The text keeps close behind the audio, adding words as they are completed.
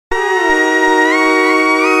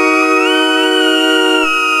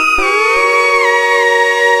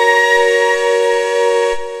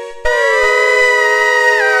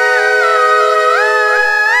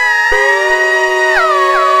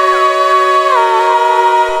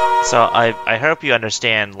So I hope you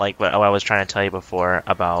understand like what I was trying to tell you before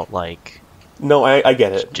about like. No, I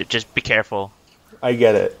get it. Just be careful. I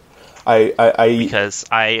get it. I because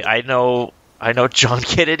I know John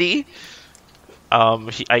Kennedy.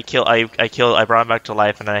 I brought him back to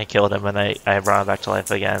life, and then I killed him, and I brought him back to life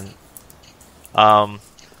again.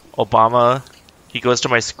 Obama, he goes to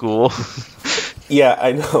my school. Yeah,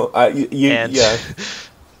 I know. Yeah.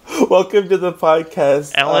 Welcome to the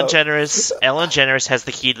podcast. Ellen DeGeneres has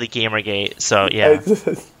the key to the Gamergate. So yeah,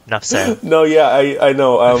 enough said. No, yeah, I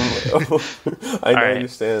know. I right.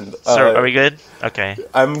 understand. So are we good? Okay.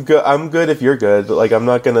 I'm good. I'm good if you're good. Like I'm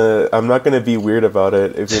not gonna be weird about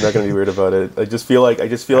it if you're not gonna be weird about it. I just feel like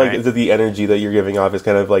right. the energy that you're giving off is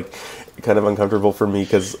kind of uncomfortable for me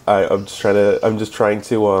because I'm just trying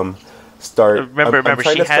to start. Remember,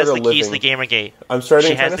 she has the keys to the Gamergate.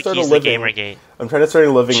 She has the keys to the Gamergate. I'm trying to start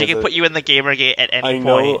a living. She can put you in the Gamergate at any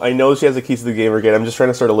point. I know she has the keys to the Gamergate. I'm just trying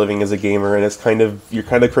to start a living as a gamer, and you're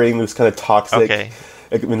kind of creating this kind of toxic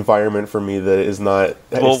environment for me that is not.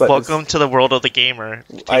 Well, welcome to the world of the gamer.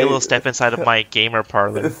 Take a little step inside of my gamer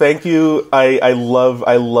parlor. Thank you. I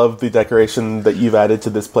love the decoration that you've added to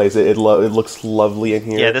this place. It looks lovely in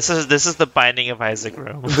here. Yeah, this is the Binding of Isaac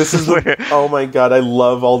room. This is oh my god! I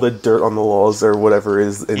love all the dirt on the walls or whatever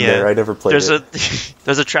is in there. I never played it.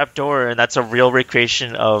 There's a trap door, and that's a real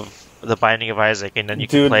recreation of the Binding of Isaac, and then you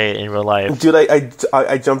can play it in real life. Dude,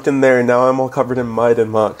 I jumped in there, and now I'm all covered in mud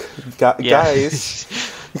and muck. Guys,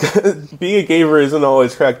 being a gamer isn't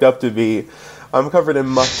always cracked up to be. I'm covered in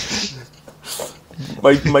muck.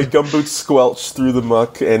 My gumboots squelch through the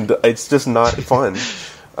muck, and it's just not fun.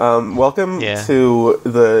 Welcome to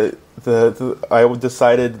the I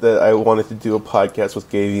decided that I wanted to do a podcast with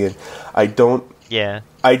Gavian. I don't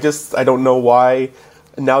know why.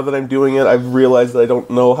 Now that I'm doing it, I've realized that I don't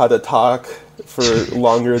know how to talk for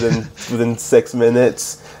longer than 6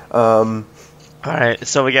 minutes. All right,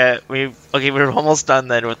 so we're almost done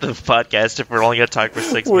then with the podcast. If we're only gonna talk for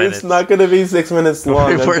 6 minutes, it's not gonna be 6 minutes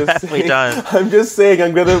long. We're halfway done. I'm just saying,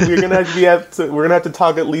 we're gonna have to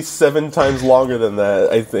talk at least 7 times longer than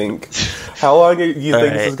that. I think. How long do you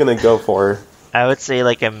think this is gonna go for? I would say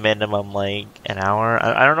like a minimum like an hour.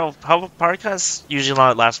 I don't know how podcasts usually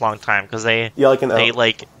last a long time because they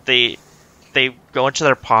they go into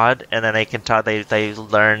their pod and then they can talk. They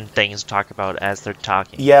learn things to talk about as they're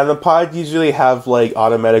talking. Yeah, and the pod usually have like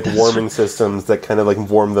automatic warming systems that kind of like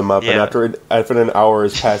warm them up. Yeah. And after an hour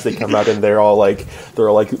has passed, they come out and they're all like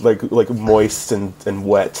moist and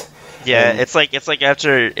wet. Yeah, and it's like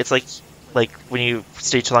when you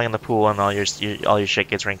stay too long in the pool and all your shit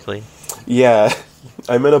gets wrinkly. Yeah,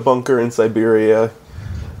 I'm in a bunker in Siberia.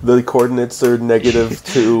 The coordinates are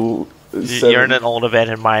 -2. You're in an old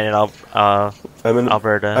abandoned mine in Alberta. I'm in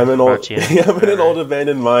an old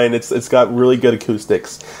abandoned mine. It's got really good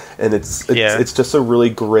acoustics, and it's just a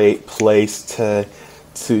really great place to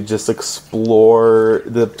just explore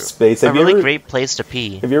the space. Great place to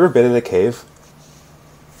pee. Have you ever been in a cave?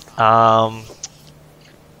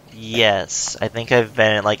 Yes, I think I've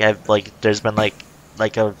been. There's been a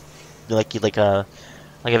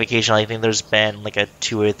vacation. I think there's been like a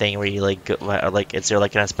tour thing where you is there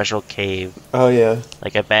like in a special cave? Oh yeah.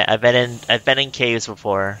 Like I've been in caves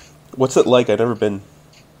before. What's it like? I've never been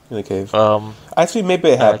in a cave. Actually,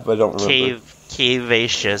 maybe I have, but I don't remember.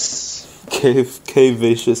 Caveacious.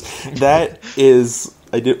 Caveacious. That is,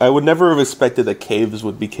 I would never have expected that caves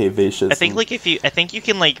would be caveacious. I think you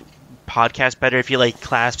can like podcast better if you like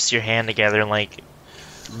clasps your hand together and like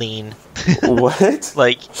lean. What?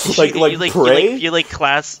 like pray? You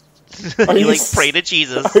clasp. You pray to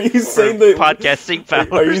Jesus. Are you saying that podcasting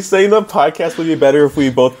powers? Are you saying the podcast would be better if we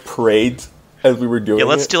both prayed as we were doing it?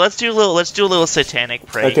 Let's do a little satanic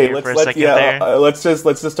prayer for a second there. Let's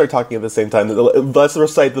just start talking at the same time. Let's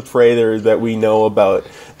recite the prayer that we know about,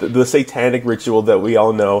 the satanic ritual that we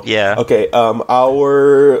all know. Yeah. Okay.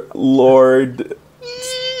 Our Lord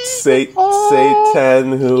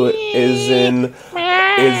Satan, who is in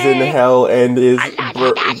hell and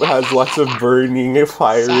has lots of burning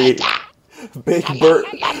fiery. Big Bernie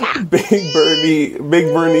Sanders,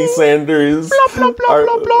 Big Bernie Sanders,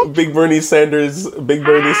 Big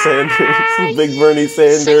Bernie Sanders, Big Bernie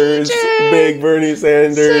Sanders, Big Bernie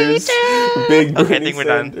Sanders, Big Bernie Sanders. Okay, I think we're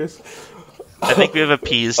done. I think we have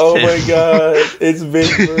appeased. Oh my god, it's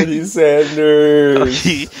Big Bernie Sanders.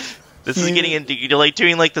 Okay. This is getting into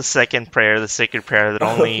doing like the second prayer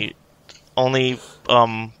that only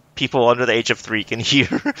people under the age of 3 can hear.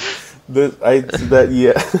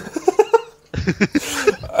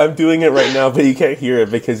 I'm doing it right now, but you can't hear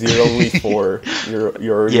it because you're only 4.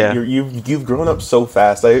 You've grown up so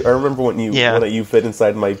fast. I remember when you fit in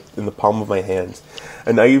the palm of my hand,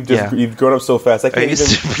 and now you've grown up so fast. I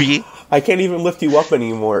can't even lift you up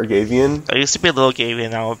anymore, Gavian. I used to be a little Gavian,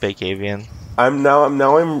 now I'm a big Gavian. I'm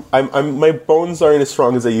my bones aren't as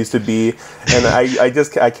strong as they used to be, and I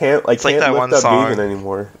can't lift up Gavian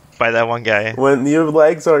anymore. By that one guy. When your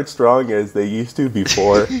legs aren't strong as they used to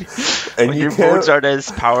before, and when your bones aren't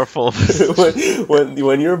as powerful.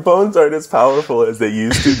 when your bones aren't as powerful as they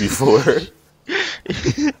used to before.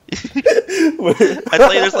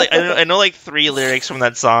 I know like 3 lyrics from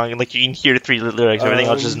that song, and like you can hear 3 lyrics. Everything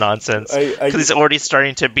else is nonsense because he's already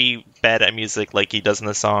starting to be bad at music, like he does in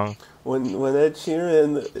the song. When Ed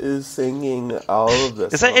Sheeran is singing all of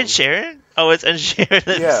this, is that Ed Sheeran? Oh, it's Ed Sheeran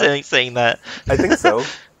that's saying that. I think so.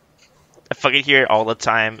 I fucking hear it all the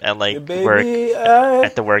time at like work.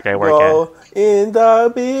 At the work I work at. In the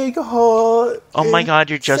big hole. Oh my god,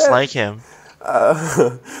 you're just like him.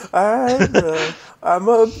 I'm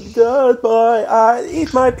a good boy. I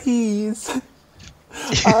eat my peas.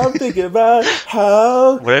 I'm thinking about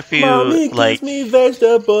how what if you mommy gives me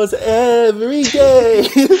vegetables every day.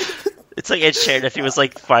 It's like Ed Sheeran if he was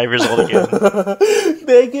like 5 years old again.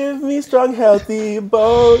 They give me strong, healthy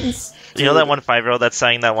bones. You know that one 5-year-old that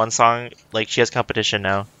sang that one song? Like, she has competition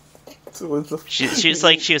now. She's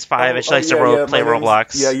like, she was 5 and she likes to play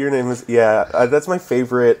Roblox. Your name is... Yeah, that's my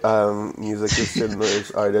favorite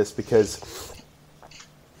music artist because...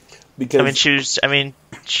 I mean,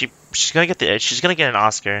 she's gonna get an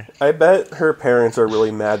Oscar. I bet her parents are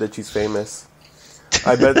really mad that she's famous.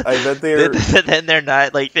 I bet they're... Then they're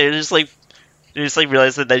not, like, they're just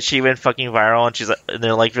realizing that she went fucking viral and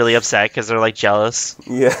they're like really upset because they're like jealous.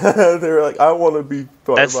 Yeah, they're like, I want to be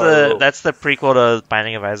viral. That's the prequel to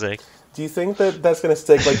Binding of Isaac. Do you think that's gonna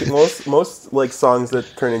stick? Like most like songs that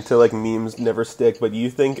turn into like memes never stick, but do you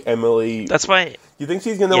think Emily... That's why... Do you think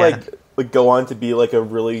she's gonna like go on to be like a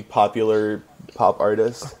really popular pop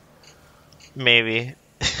artist? Maybe.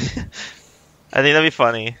 I think that'd be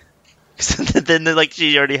funny. Then like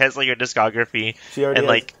she already has like her discography,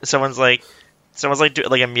 someone's like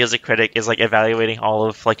a music critic is like evaluating all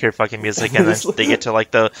of like her fucking music, and then they get to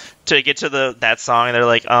like that song, and they're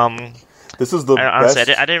like, this is the best.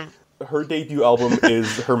 Honestly, I didn't. Her debut album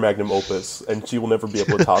is her magnum opus, and she will never be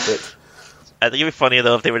able to top it. I think it'd be funny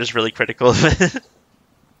though if they were just really critical of it.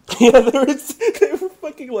 Yeah, they were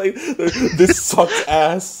fucking like, this sucks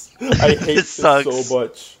ass. I hate this so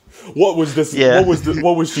much. What was this? Yeah.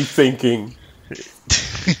 What was she thinking? It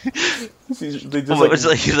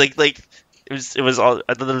was all.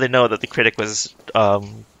 I don't really know that the critic was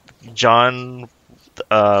John,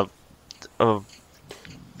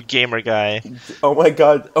 Gamer Guy. Oh my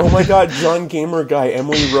god, John Gamer Guy,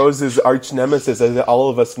 Emily Rose's arch nemesis, as all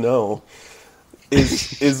of us know,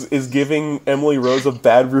 is giving Emily Rose a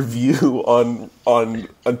bad review on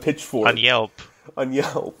Pitchfork, on Yelp.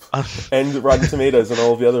 And Rotten Tomatoes and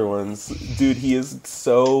all of the other ones. Dude, he is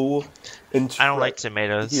so I don't like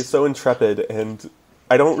tomatoes. He is so intrepid, and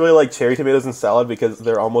I don't really like cherry tomatoes in salad because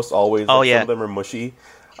they're almost always some of them are mushy.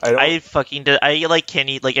 I like can't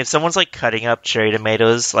eat, like if someone's like cutting up cherry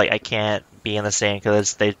tomatoes, like I can't be in the same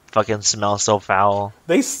because they fucking smell so foul.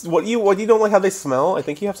 What you don't like how they smell? I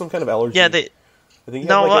think you have some kind of allergy. Yeah,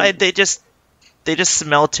 they just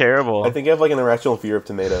smell terrible. I think you have like an irrational fear of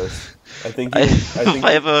tomatoes. I have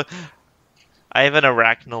an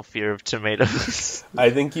arachnal fear of tomatoes.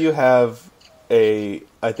 I think you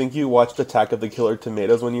watched Attack of the Killer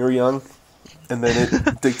Tomatoes when you were young, and then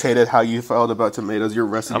it dictated how you felt about tomatoes your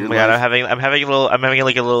rest of your life. I'm having a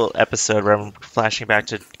little episode where I'm flashing back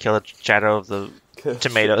to kill a shadow of the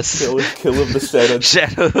tomatoes. Kill of the shadow.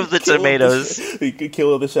 Shadow of the tomatoes.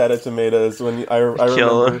 Kill of the shadow tomatoes. When I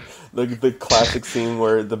remember the classic scene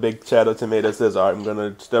where the big shadow tomato says, "I'm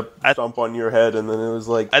gonna stomp on your head," and then it was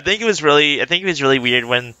like, I think it was really weird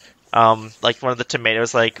when like one of the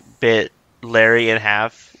tomatoes like bit Larry in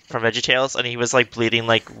half from VeggieTales, and he was like bleeding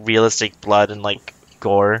like realistic blood and like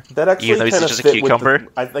gore. That actually even though he's just a cucumber.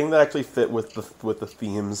 I think that actually fit with the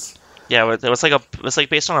themes. Yeah, it was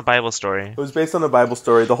based on a Bible story. It was based on a Bible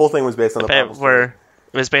story. The whole thing was based on a Bible story.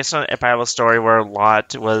 It was based on a Bible story where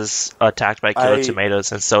Lot was attacked by killer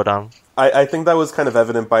tomatoes in Sodom. I think that was kind of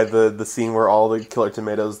evident by the scene where all the killer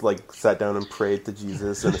tomatoes like sat down and prayed to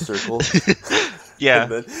Jesus in a circle. Yeah,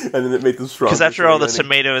 and then it made them strong. Because after all, the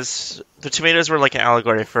tomatoes were like an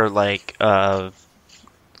allegory for like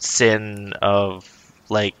sin of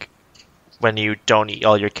like when you don't eat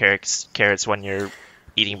all your carrots when you're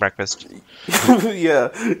eating breakfast. Yeah,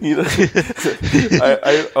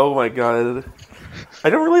 I oh my god. I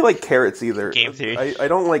don't really like carrots either. Game Theory. I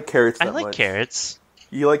don't like carrots that much. I like carrots.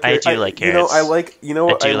 You like carrots? I do like carrots. I like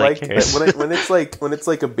when it's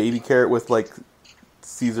like a baby carrot with like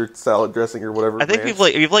Caesar salad dressing or whatever. I think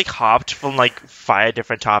we've hopped from like 5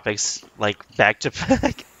 different topics like back to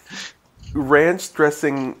back. Ranch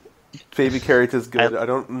dressing baby carrots is good. I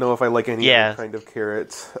don't know if I like any other kind of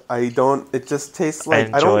carrot. I don't. It just tastes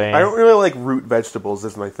like I don't really like root vegetables.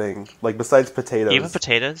 Is my thing. Like besides potatoes. Even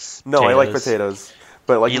potatoes? No, I like potatoes.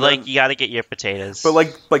 But like you gotta get your potatoes. But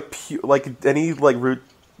like any like root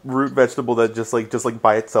vegetable that just like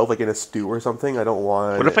by itself, like in a stew or something, I don't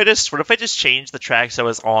want. What if I just change the track so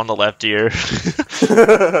it's all on the left ear?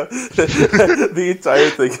 The entire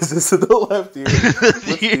thing is just in the left ear.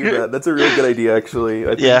 Let's do that. That's a really good idea, actually.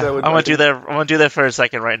 I want to do that. I want to do that for a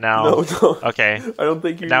second right now. No. Okay. I don't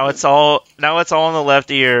think you. Now it's all on the left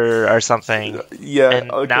ear or something. Yeah.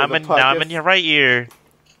 And okay, now I'm in your right ear.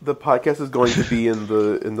 The podcast is going to be in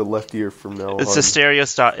the left ear from now on. It's It's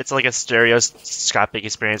like a stereoscopic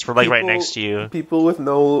experience. We're like right next to you. People with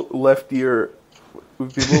no left ear.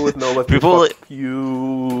 People with no left ear. Fuck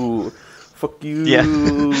you. Yeah.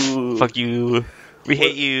 Fuck you. We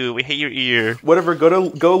hate you. We hate your ear. Whatever.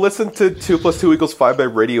 Go listen to 2 + 2 = 5 by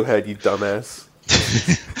Radiohead. You dumbass.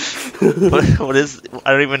 What is?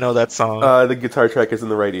 I don't even know that song. The guitar track is in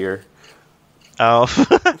the right ear. Oh,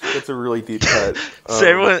 it's a really deep cut. So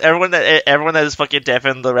everyone that is fucking deaf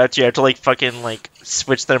in the left ear have to like fucking like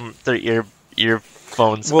switch their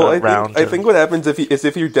earphones around. I think what happens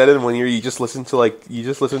if you're dead in one ear, you just listen to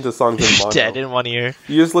songs in mono. Dead in one ear.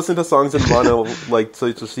 You just listen to songs in mono, like so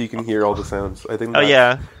you can hear all the sounds. I think.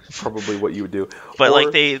 That's probably what you would do. But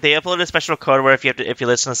like they uploaded a special code where if you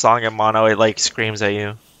listen to a song in mono, it like screams at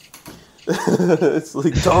you. It's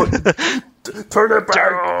like don't turn it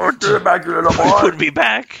back. Turn it back, you little boy. Put me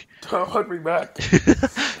back. Put me back.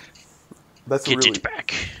 That's Get really. it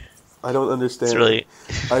back. I don't understand. It's really.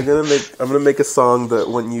 I'm gonna make a song that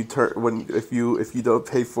if you don't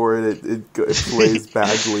pay for it, it plays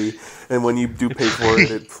badly, and when you do pay for it,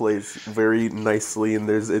 it plays very nicely, and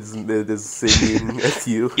it is singing at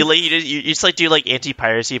you. You just like do like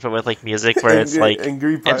anti-piracy, but with like music, where it's like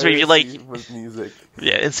angry piracy with music.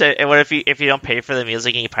 Yeah, and what if you don't pay for the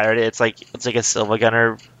music and you pirate it? It's like a Silva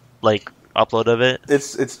Gunner like upload of it.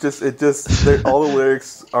 It's just all the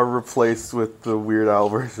lyrics are replaced with the Weird Al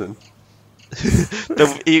version.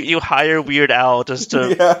 You hire Weird Al just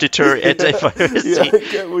to deter anti-piracy. Yeah,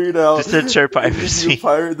 get Weird Al. Just to deter piracy. You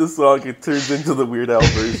pirate the song, it turns into the Weird Al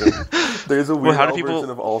version. There's a Weird Al version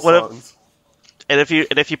of all songs. And if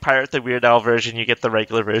you pirate the Weird Al version, you get the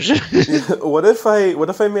regular version. What if I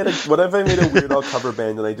made a Weird Al cover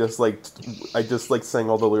band and I just sang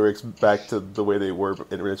all the lyrics back to the way they were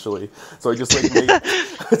initially? So I just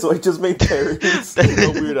made parodies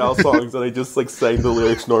of Weird Al songs and I just sang the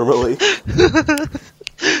lyrics normally.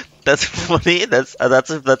 That's funny. That's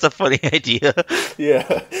a funny idea.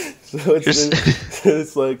 Yeah. So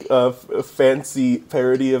it's like a fancy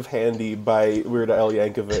parody of Handy by Weird Al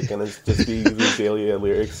Yankovic, and it's just the Azalea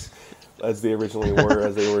lyrics as they originally were,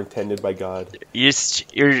 as they were intended by God.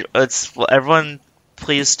 Everyone,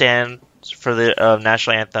 please stand for the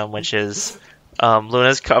national anthem, which is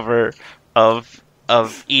Luna's cover of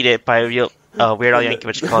 "Eat It" by Weird Al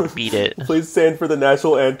Yankovic called "Beat It." Please stand for the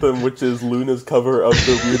national anthem, which is Luna's cover of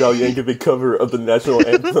the Weird Al Yankovic cover of the national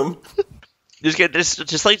anthem. Just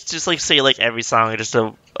say like every song, just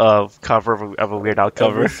a cover of a Weird Al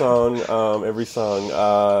cover. Every song.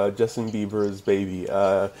 Justin Bieber's "Baby."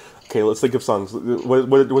 Okay, let's think of songs.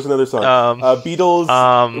 What's another song? Beatles.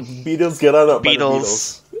 Beatles, get on up.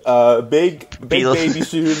 Beatles. Big Baby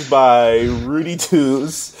Shoes by Rudy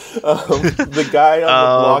Toos. The Guy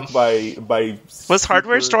on the Block by Was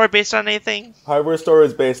Hardware Store based on anything? Hardware Store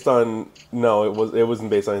is based on it wasn't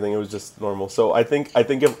based on anything. It was just normal. So I think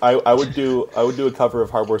if I would do a cover of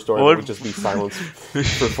Hardware Store, and it would just be silence for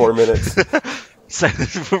 4 minutes.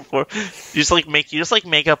 Silence for 4. You just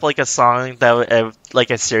make up like a song that like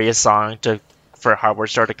a serious song for Hardware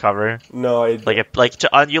Store to cover. No, you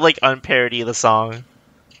unparody the song.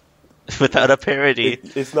 Without a parody,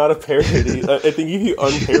 it's not a parody. I think if you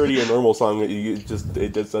unparody a normal song, it just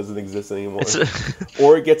doesn't exist anymore,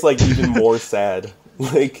 or it gets like even more sad.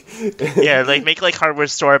 Like make like Hardware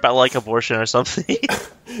Store about like abortion or something.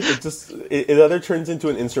 It either turns into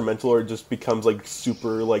an instrumental or it just becomes like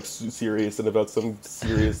super like serious and about some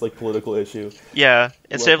serious like political issue. Yeah,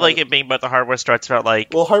 instead of like it being about the Hardware Store, it's about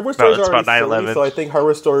like Hardware Store is about 9/11. So I think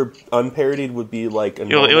Hardware Store unparodied would be like a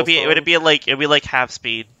it would be like Half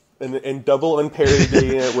Speed. And double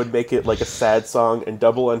unparodying it would make it like a sad song, and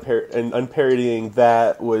unparodying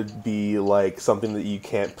that would be like something that you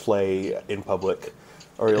can't play in public.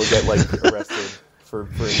 or you'll get like arrested for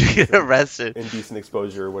indecent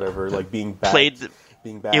exposure or whatever, like being bad.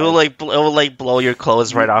 Being bad. It will blow your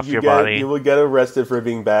clothes right off your body. You will get arrested for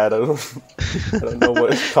being bad. I don't know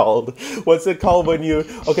what it's called. What's it called when you?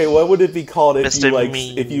 Okay, what would it be called if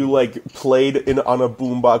you played on a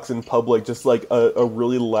boombox in public, just like a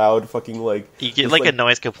really loud fucking like. You get like a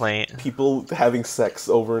noise complaint. People having sex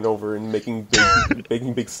over and over and making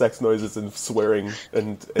big sex noises and swearing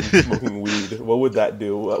and smoking weed. What would that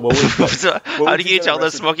do? How do you tell they're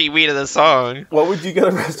smoking weed in the song? What would you get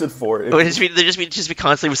arrested for? They just be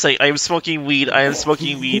constantly saying, "I am smoking weed, I am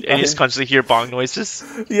smoking weed," and you just constantly hear bong noises.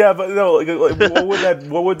 Yeah, but no, like what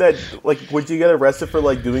would that like? Would you get arrested for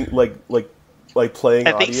like doing like playing?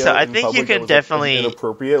 I think so. I think you can definitely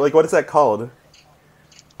inappropriate. Like, what is that called?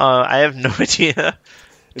 I have no idea.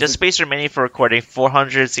 Just space remaining for recording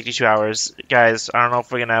 462 hours, guys. I don't know if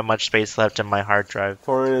we're gonna have much space left in my hard drive.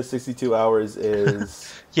 462 hours is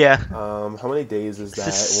yeah. How many days is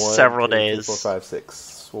that? Several days. 3, 4, 5,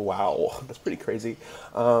 6. Wow, that's pretty crazy.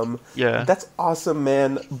 Yeah, that's awesome,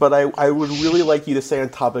 man. But I would really like you to stay on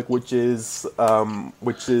topic, which is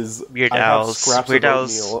Weird I Al's. have scraps Weird of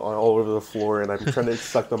Al's. oatmeal all over the floor, and I'm trying to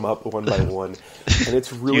suck them up one by one, and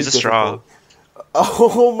it's really Use a difficult. straw.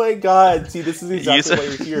 Oh my god! See, this is exactly why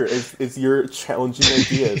you're here. Is you're challenging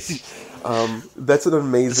ideas. That's an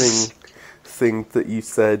amazing thing that you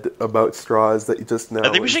said about straws that you just now.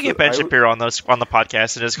 I think we should get Ben Shapiro on the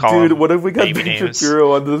podcast and just call him. Dude, what if we got Ben names?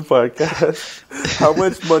 Shapiro on the podcast? How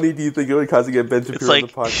much money do you think it would cost to get Ben Shapiro on the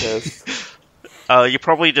podcast? You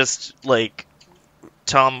probably just like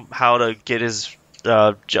tell him how to get his.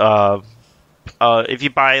 If you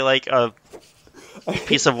buy like a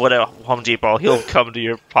piece of wood at Home Depot, he'll come to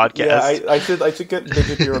your podcast. Yeah, I should get Ben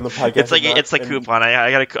Shapiro on the podcast. It's a coupon.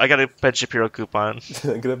 I got a Ben Shapiro coupon.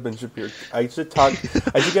 I got a Ben Shapiro. I should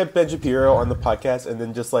get Ben Shapiro on the podcast and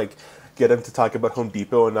then just like get him to talk about Home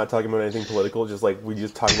Depot and not talking about anything political. Just like we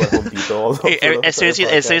just talk about Home Depot. As soon as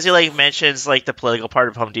he like mentions like the political part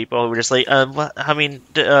of Home Depot, we're just like, what? I mean,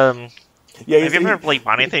 yeah. Have you ever like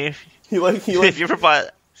bought anything? Have you ever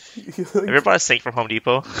bought a sink from Home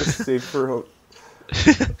Depot? A sink for Home.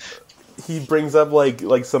 He brings up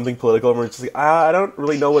like something political, and we're just like, I don't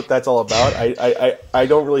really know what that's all about. I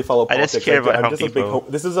don't really follow politics. I just care about Home Depot.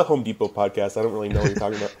 This is a Home Depot podcast. I don't really know what you're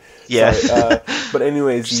talking about. Yeah. But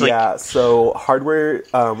anyways, yeah. So hardware,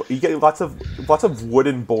 you get lots of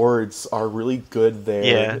wooden boards are really good there.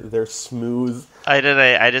 Yeah. They're smooth.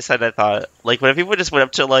 I just had that thought. Like, what if people just went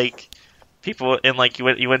up to like people and like you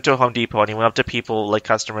went to a Home Depot and you went up to people like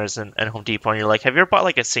customers and Home Depot and you're like, have you ever bought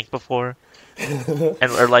like a sink before?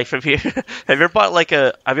 Or like have you ever bought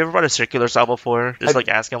a circular saw before? Just like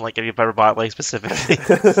ask them like, have you ever bought like specifically?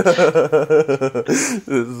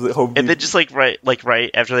 And then just like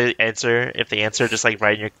right after they answer, if they answer, just like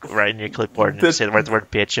write in your clipboard and just say the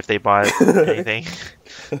word bitch if they bought anything.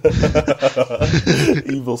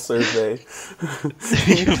 Evil survey.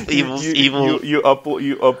 evil.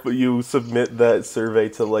 You submit that survey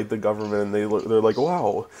to like the government, and they're like,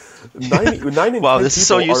 wow, 9 in 10 wow, this is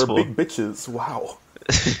so useful. Are big bitches. Wow,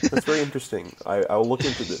 that's very interesting. I'll look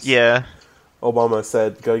into this. Yeah. Obama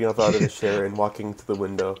said, getting up out of his chair and walking to the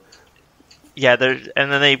window. Yeah,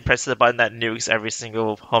 and then they press the button that nukes every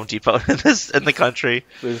single Home Depot in the country.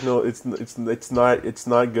 There's no, it's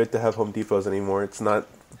not good to have Home Depots anymore. It's not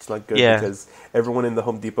good because everyone in the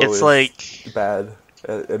Home Depot is like bad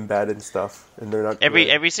and stuff, and they're not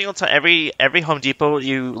every single time every Home Depot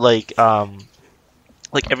you like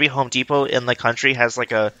every Home Depot in the country has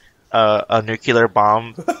like a nuclear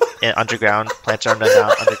bomb underground, planted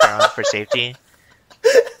underground for safety.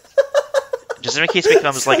 Just in case it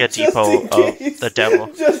becomes like a depot of the devil.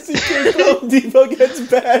 Just in case the Home Depot gets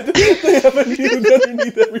bad, they have a nuke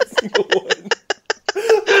underneath every single one.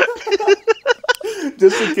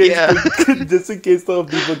 Just in case the Home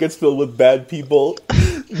Depot gets filled with bad people,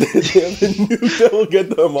 they have a nuke that will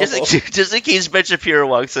get them all. Just in case Ben Shapiro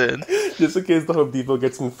walks in. Just in case the Home Depot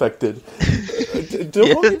gets infected.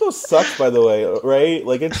 Home Depot sucks, by the way, right?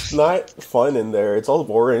 Like, it's not fun in there. It's all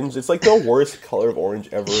orange. It's like the worst color of orange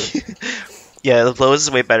ever. Yeah, the Lowe's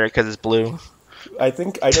is way better because it's blue. I've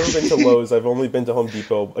never been to Lowe's. I've only been to Home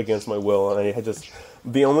Depot against my will, and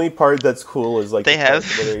the only part that's cool is like where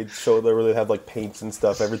they really have like paints and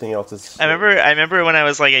stuff. Everything else is. I remember when I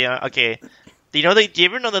was like, okay, do you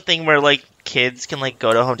ever know the thing where like kids can like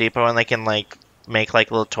go to Home Depot and they can like make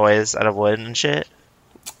like little toys out of wood and shit?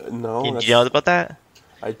 No, do you know about that?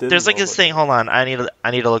 I did. There's like this thing. Hold on, I need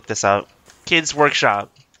to look this up. Kids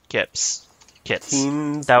Workshop kits.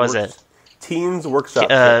 That was it. Teens Workshop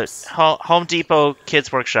kits. Home Depot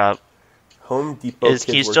Kids Workshop. Home Depot.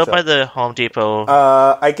 He's still by the Home Depot.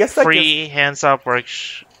 I guess that free hands-off work.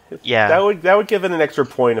 Yeah, that would give it an extra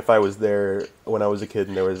point if I was there when I was a kid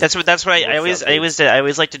and there was. That's what I always did. I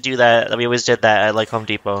always like to do that. We always did that at like Home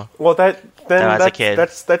Depot. Well, as a kid.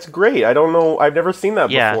 That's great. I don't know. I've never seen that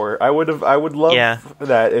before. I would love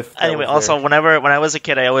that if. Anyway, also when I was a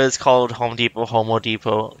kid, I always called Home Depot Homo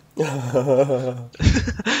Depot. Did I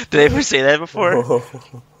ever say that before?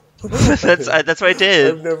 That's what I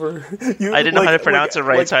did. I've never. I didn't know how to pronounce it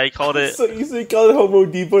right, so I called it. So you called it Homo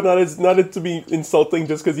Depot, not to be insulting,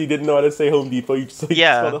 just because you didn't know how to say Home Depot. You just called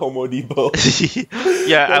it Homo Depot.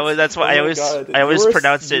 That's why I always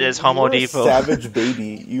pronounced it as Homo Depot. Savage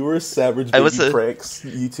Baby, you were a Savage Baby Pranks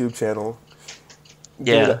YouTube channel.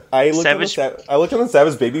 Yeah, dude, I looked on the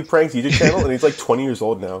Savage Baby Pranks YouTube channel, and he's like 20 years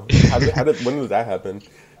old now. When did that happen?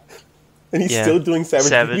 And he's still doing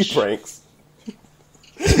Savage Baby Pranks.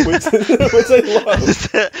 which I love.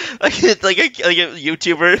 like a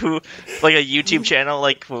YouTuber who, like a YouTube channel,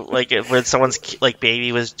 like when someone's like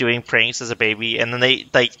baby was doing pranks as a baby, and then they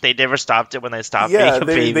never stopped it when they stopped being a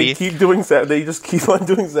baby. They keep doing they just keep on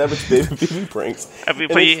doing Savage Baby pranks. I mean,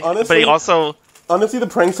 but he also. Honestly, the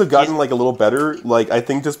pranks have gotten like a little better. Like I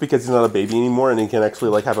think just because he's not a baby anymore and he can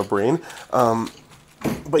actually like have a brain.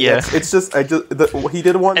 But it's just he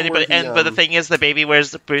did one. But the thing is, the baby wears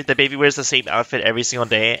the same outfit every single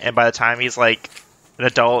day, and by the time he's like an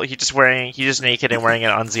adult, he's just naked and wearing an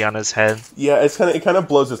unzie on his head. Yeah, it kind of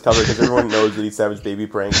blows his cover because everyone knows that he's Savage Baby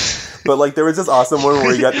pranks. But like there was this awesome one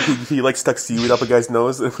where he like stuck seaweed up a guy's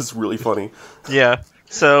nose. It was really funny. Yeah.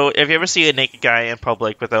 So if you ever see a naked guy in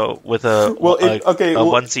public with a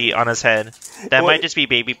onesie on his head, that might just be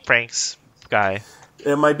baby pranks guy.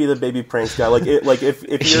 It might be the baby pranks guy.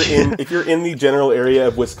 If you're in the general area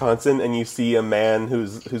of Wisconsin and you see a man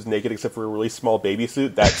who's naked except for a really small baby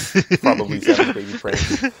suit, that's probably Savage Baby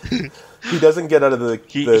pranks. He doesn't get out of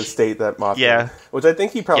the state that often. Yeah, which I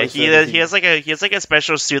think he probably should. He has like a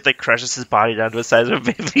special suit that crushes his body down to the size of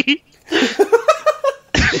a baby.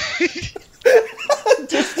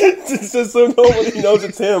 just so nobody knows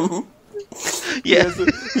it's him. Yeah,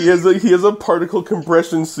 he has a particle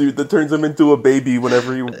compression suit that turns him into a baby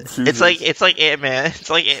whenever he chooses. It's like Ant-Man. It's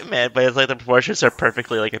like Ant-Man, but it's like the proportions are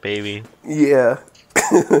perfectly like a baby. Yeah.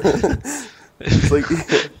 It's like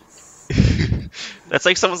that's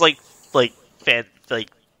like someone's like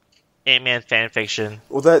Ant-Man fan fiction.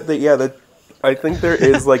 Well, I think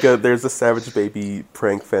there's a Savage Baby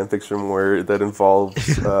prank fan fiction that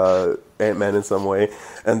involves Ant-Man in some way,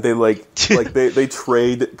 and they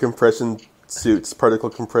trade compression suits, particle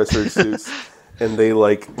compressor suits, and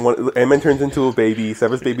Ant-Man turns into a baby.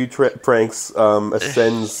 Savage Baby pranks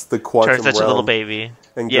ascends the quantum turns into realm, a little baby,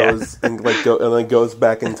 and goes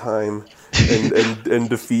back in time and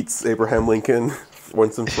defeats Abraham Lincoln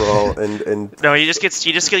once and for all, and no, he just gets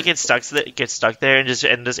stuck there, and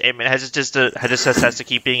Ant-Man has to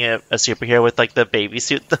keep being a superhero with like the baby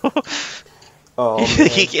suit though. Oh,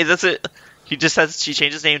 he changes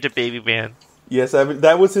his name to Baby Man. Yes,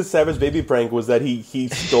 that was his Savage Baby prank. Was that he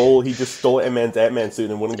just stole Ant-Man's Ant-Man suit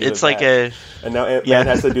and wouldn't give it back. And now Ant-Man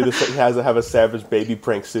has to do this. He has to have a Savage Baby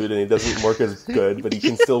prank suit, and it doesn't work as good, but he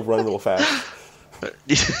can still run real fast.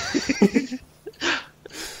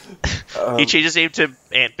 He changed his name to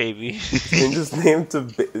Ant Baby.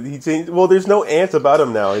 Well, there's no ant about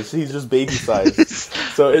him now. He's just baby sized.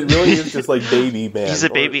 So it really is just like Baby Man. He's a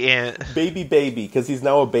baby ant. Baby, because he's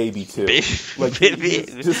now a baby too. Baby.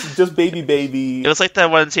 Just baby. It was like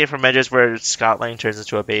that one scene from Avengers where Scott Lang turns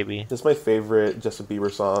into a baby. That's my favorite Justin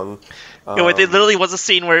Bieber song. There literally was a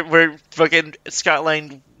scene where fucking Scott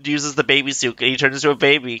Lang uses the baby suit and he turns into a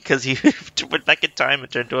baby because he went back in time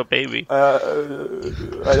and turned into a baby.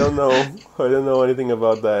 I don't know anything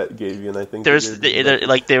about that, Gavian. I think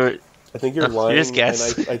I think you're lying. You just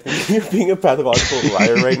guess. And I think you're being a pathological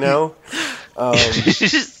liar right now.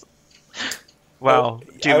 Wow,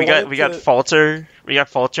 dude, we got Falter. We got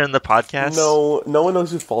Falter in the podcast. No one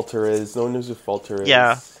knows who Falter is. No one knows who Falter is.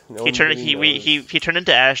 Yeah, he turned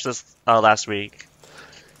into Ash last week.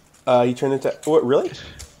 He turned into what? Really?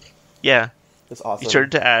 Yeah, that's awesome. He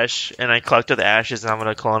turned into Ash, and I collected the ashes, and I'm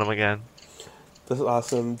gonna clone him again. That's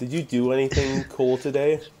awesome. Did you do anything cool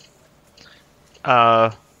today?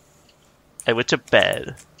 I went to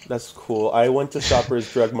bed. That's cool. I went to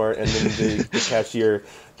Shoppers Drug Mart, and then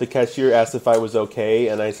the cashier asked if I was okay,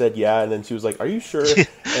 and I said yeah, and then she was like, "Are you sure?" And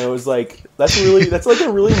I was like, "That's like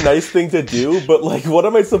a really nice thing to do, but like, what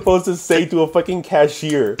am I supposed to say to a fucking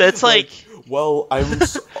cashier?" That's like well,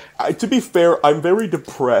 to be fair, I'm very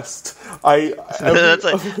depressed. I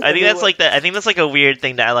think that's like a weird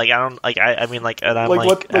thing that I mean, and I'm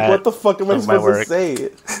what the fuck am I supposed to say?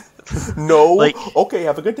 No. Like, okay,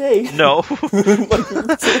 have a good day. No.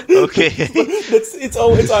 Okay. It's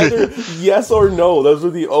either yes or no. Those are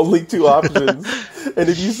the only two options. And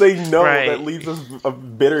if you say no, that leaves a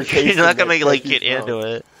bitter taste. You're not gonna like get into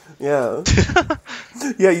it. Yeah.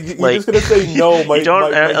 Yeah, you're just gonna say no. My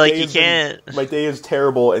day is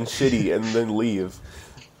terrible and shitty, and then leave.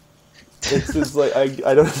 It's just like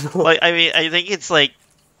I don't know. Like I mean, I think it's like,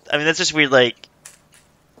 I mean that's just weird. Like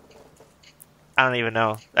I don't even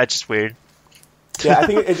know. That's just weird. Yeah, I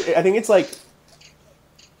think it's like.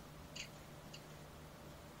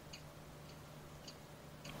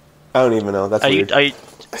 I don't even know. That's weird.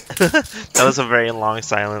 That was a very long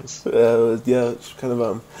silence. Yeah, it's kind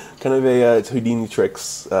of it's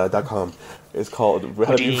HoudiniTricks.com. It's called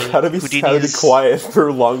how to be quiet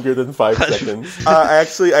for longer than 5 seconds. I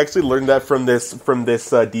actually learned that from this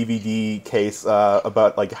DVD case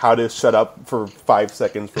about like how to shut up for 5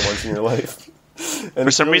 seconds for once in your life. And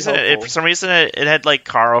for some reason, it had like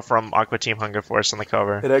Carl from Aqua Team Hunger Force on the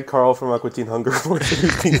cover. It had Carl from Aqua Team Hunger Force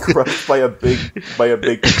who's being crushed by a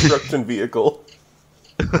big construction vehicle.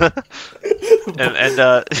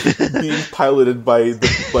 and being piloted by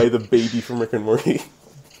the baby from Rick and Morty.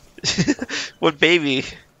 What baby?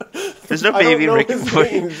 There's no baby in Rick and Morty.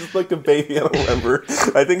 It's just like a baby. I don't remember.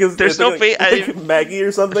 I think it's there's no baby. Like Maggie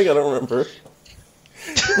or something. I don't remember.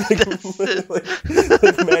 like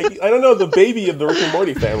Maggie. I don't know, the baby of the Rick and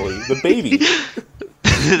Morty family. The baby.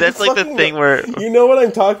 That's like the thing where you know what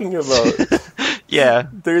I'm talking about. Yeah,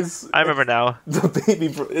 I remember now. The baby,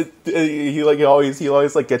 he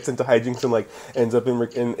always like gets into hijinks and like ends up in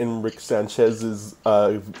Rick Sanchez's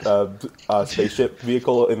spaceship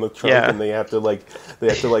vehicle in the trunk, and they have to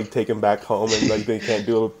take him back home, and like they can't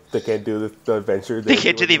do the adventure. They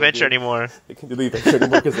can't do the adventure anymore. They can't do the adventure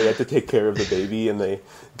anymore because they have to take care of the baby, and that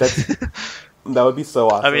would be so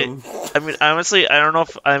awesome. I mean, honestly, I don't know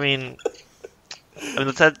if I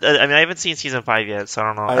haven't seen season 5 yet, so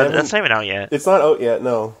I don't know. That's not even out yet. It's not out yet.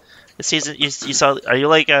 No. The season you saw? Are you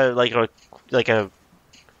like a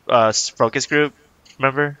focus group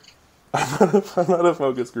member? I'm not a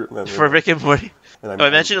focus group member for Rick and Morty. I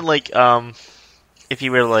mentioned like if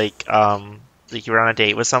you were like you were on a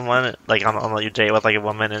date with someone, like on your date with like a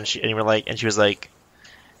woman, and she was like,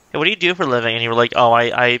 hey, what do you do for a living? And you were like, oh,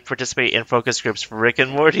 I participate in focus groups for Rick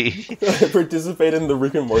and Morty. I participate in the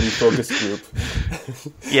Rick and Morty focus group.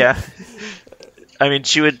 Yeah. I mean,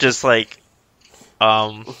 she would just like,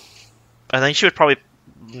 I think she would probably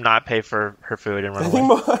not pay for her food and run away.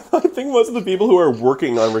 I think most of the people who are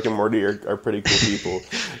working on Rick and Morty are pretty cool people.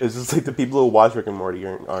 It's just like the people who watch Rick and Morty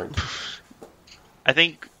aren't. I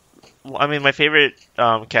think, I mean, my favorite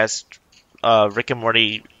cast, Rick and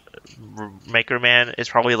Morty maker man is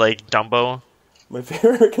probably like Dumbo. My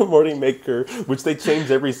favorite Rick and Morty maker, which they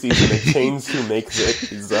change every season, they change who makes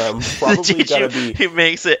it, is probably gotta be who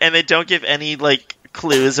makes it, and they don't give any like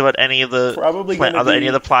clues about any of the any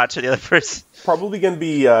of the plot to the other person. Probably gonna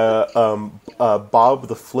be Bob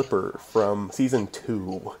the Flipper from season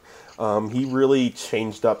 2. He really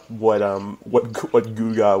changed up what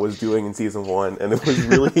Guga was doing in season 1, and it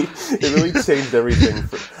really changed everything.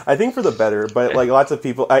 I think for the better, but like lots of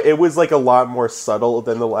people, it was like a lot more subtle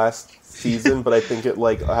than the last season, but I think it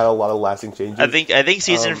like had a lot of lasting changes. I think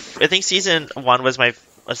season 1 was my.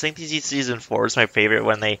 I think season 4 was my favorite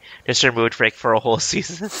when they just removed Rick for a whole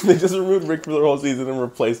season. They just removed Rick for the whole season and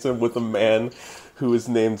replaced him with a man who was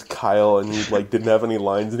named Kyle, and he like didn't have any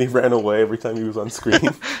lines, and he ran away every time he was on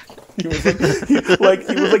screen. He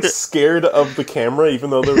was scared of the camera,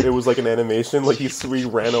 even though it was like an animation. Like he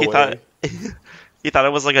ran away. He thought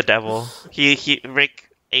it was like a devil. Rick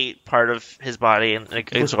ate part of his body and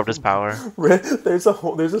absorbed his power. There's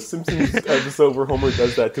a Simpsons episode where Homer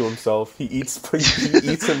does that to himself. He eats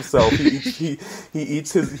himself. He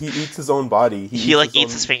eats his own body. He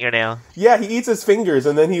eats his fingernail. Yeah, he eats his fingers,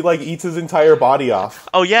 and then he like eats his entire body off.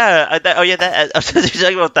 Oh yeah, you're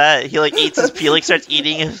talking about that. He like eats he like starts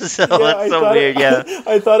eating himself. Yeah, that's so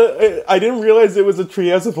weird. I didn't realize it was a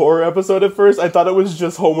Treehouse of Horror episode at first. I thought it was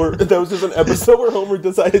just Homer. That was just an episode where Homer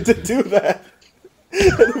decided to do that.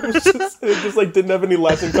 And it just like didn't have any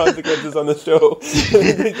lasting consequences on the show.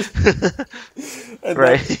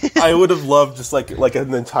 Right. I would have loved just like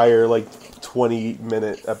an entire like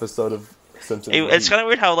 20-minute episode of Simpsons. It's kind of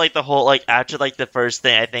weird how like the whole like after like the first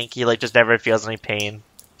thing, I think he like just never feels any pain.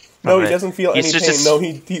 No, he doesn't feel any pain. No,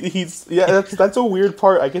 he's that's a weird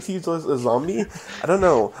part. I guess he's a zombie. I don't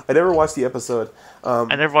know. I never watched the episode.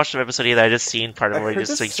 I never watched the episode either. I just seen part of it where he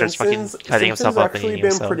just like starts fucking cutting himself up and eating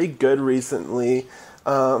himself. Actually been pretty good recently.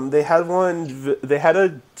 They had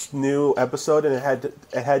a new episode, and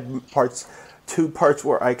it had two parts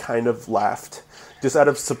where I kind of laughed. just out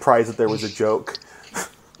of surprise that there was a joke.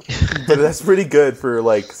 But that's pretty good for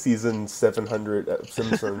like season 700 of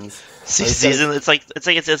Simpsons. It's like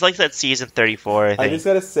that season 34. I think. I just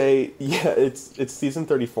gotta say, yeah, it's season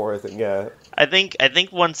 34. I think, yeah. I think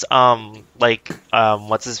once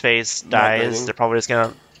what's his face dies, they're probably just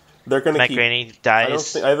gonna. Matt Groening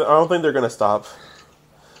dies. I don't think they're gonna stop.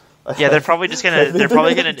 Yeah, they're probably just gonna. They're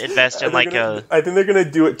probably gonna invest in like a. I think they're gonna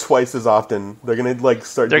do it twice as often. They're gonna like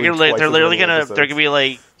start. They're gonna. They're literally gonna. They're gonna be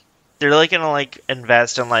like. They're really gonna like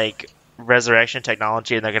invest in like resurrection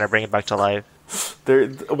technology, and they're gonna bring it back to life.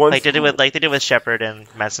 Like they did with Shepard and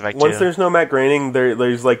Mass Effect 2. Once there's no Matt Groening,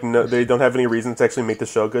 there's like no. They don't have any reason to actually make the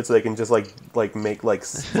show good, so they can just like make like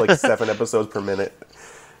 7 episodes per minute.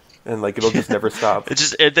 And like it'll just never stop. They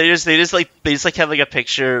just have like a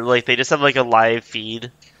picture, like they just have like a live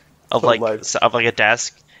feed of like a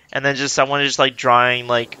desk, and then just someone is like drawing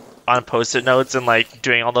like on Post-it notes and like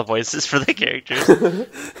doing all the voices for the characters.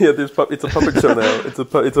 Yeah, it's a puppet show now.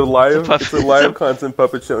 It's a live content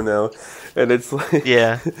puppet show now, and it's like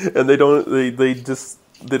and they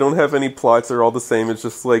don't have any plots. They're all the same. It's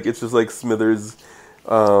just like Smithers.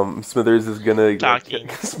 Smithers is gonna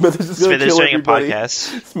Smithers is gonna kill everybody. A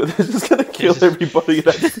podcast. Smithers is gonna kill everybody.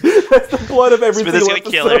 That's the plot of every single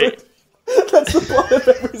episode. That's the plot of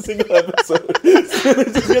every single episode.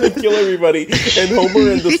 Smithers is gonna kill everybody, and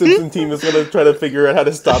Homer and the Simpson team is gonna try to figure out how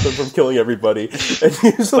to stop him from killing everybody.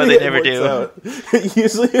 And usually, they never do.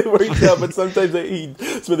 Usually it works out, but sometimes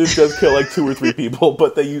Smithers does kill like 2 or 3 people,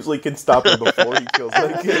 but they usually can stop him before he kills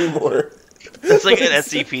like any more. It's like an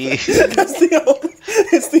SCP.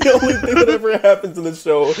 It's the only thing that ever happens in the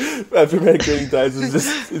show after Matt Groening dies is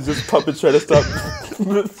just puppets trying to stop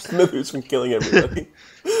Smithers from killing everybody.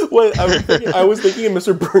 What I was thinking of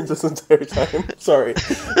Mr. Burns this entire time. Sorry,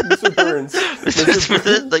 Mr. Burns. Mr.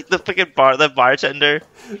 Smithers, like the fucking bartender.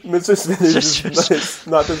 Mr. Smithers is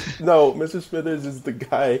not no. Mr. Smithers is the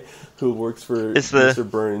guy who works for Mr.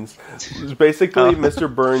 Burns. Basically,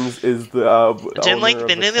 Mr. Burns is the didn't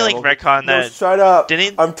they like retcon that? No, shut up!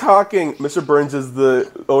 I'm talking. Mr. Burns is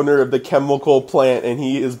the owner of the chemical plant, and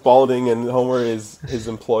he is balding, and Homer is his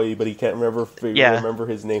employee, but he can't remember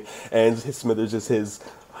his name, and Smithers is his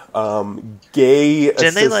gay assistant.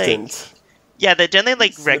 Didn't they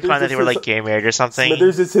like retcon that they were like gay marriage or something?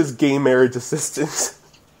 Smithers is his gay marriage assistant.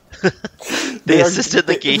 They assisted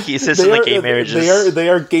the gay marriages. They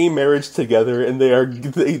are gay marriage together, and they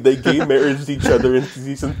gay marriaged each other in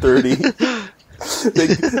season 30.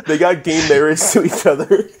 They got gay marriage to each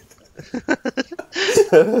other.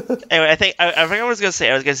 Anyway, I think I was gonna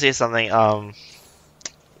say something.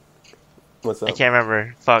 What's up? I can't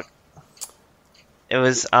remember. Fuck. It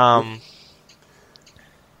was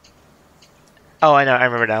Oh, I know. I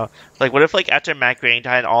remember now. Like, what if, like, after Matt Groening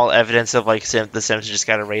died, all evidence of like the Simpsons just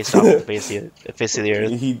got erased off the face of the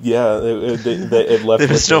earth? It left. There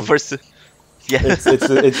was no person. Yeah, it's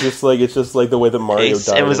just like the way that Mario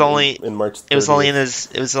died. It was only in March 30th. It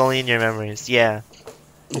was only in your memories. Yeah,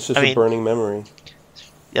 it's just a burning memory.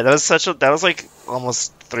 Yeah, that was like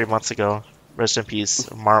almost 3 months ago. Rest in peace,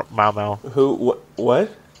 Mao Mao. Who?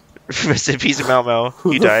 What? Rest in peace, Mao Mao.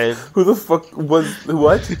 He died. Who the fuck was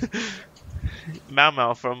what? Mao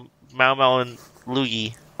Mao from Mao Mao and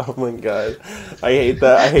Luigi. Oh my god. I hate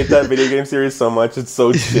that video game series so much. It's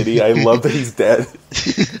so shitty. I love that he's dead.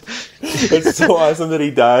 It's so awesome that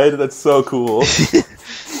he died. That's so cool.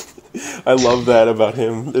 I love that about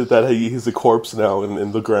him. That he's a corpse now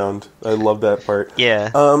in the ground. I love that part. Yeah.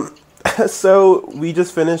 So we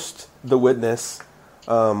just finished The Witness.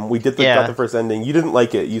 We got the first ending. You didn't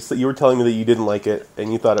like it. You were telling me that you didn't like it,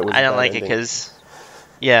 and you thought it was. I don't like it because,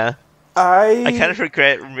 yeah. I kind of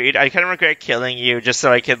regret killing you just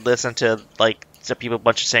so I could listen to people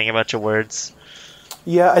saying a bunch of words.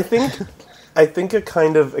 Yeah, I think it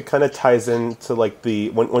kind of ties into like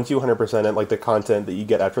once you 100% it, like the content that you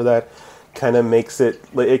get after that kind of makes it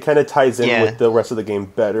kind of ties in with the rest of the game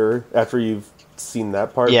better after you've seen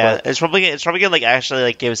that part. Yeah, but it's probably gonna like actually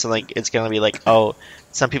like give some like it's gonna be like, oh,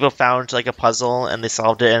 some people found like a puzzle and they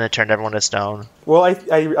solved it and it turned everyone to stone. Well,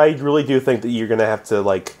 I really do think that you're gonna have to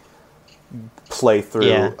like play through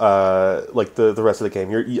like the rest of the game.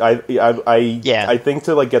 I think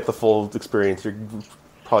to like get the full experience, you're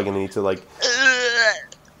probably gonna need to like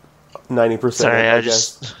 90%. Sorry, I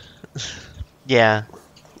guess. Yeah.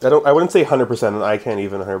 I wouldn't say 100%. I can't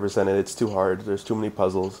even 100% it. It's too hard. There's too many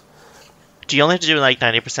puzzles. Do you only have to do like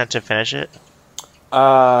 90% to finish it? You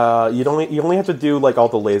only have to do like all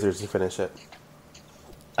the lasers to finish it.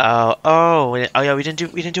 Yeah, we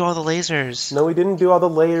didn't do all the lasers. No, we didn't do all the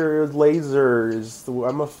lasers.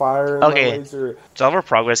 I'm a fire and my laser. Does all of our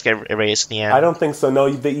progress get erased in the end? I don't think so. No,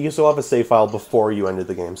 you still have a save file before you ended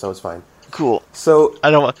the game, so it's fine. Cool. So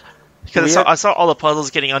I don't. Because I saw all the puzzles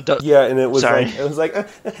getting undone. Yeah, and it was like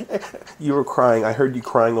you were crying. I heard you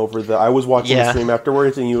crying over the. I was watching the stream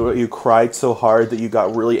afterwards, and you cried so hard that you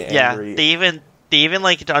got really angry. Yeah, they even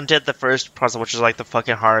like undid the first puzzle, which is like the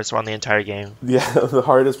fucking hardest one in the entire game. Yeah, the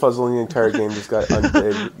hardest puzzle in the entire game just got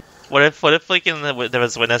undid. What if like there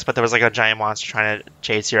was Witness, but there was like a giant monster trying to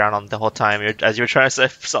chase you around on the whole time as you were trying to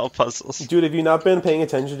solve puzzles? Dude, have you not been paying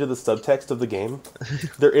attention to the subtext of the game?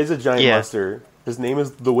 There is a giant monster. His name is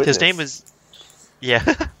the Witness. His name is yeah.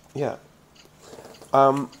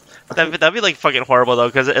 That'd be like fucking horrible though,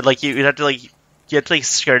 because like you'd have to like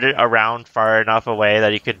skirt it around far enough away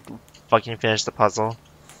that you could fucking finish the puzzle.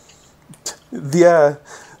 Yeah.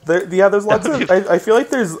 There's lots of. I feel like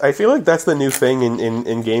that's the new thing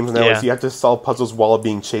in games now. Is you have to solve puzzles while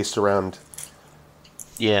being chased around.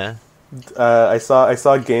 Yeah. I saw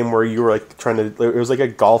a game where you were like trying to. It was like a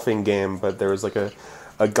golfing game, but there was like a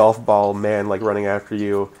golf ball man like running after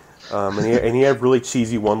you, and he had really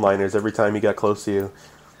cheesy one-liners every time he got close to you.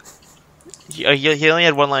 He only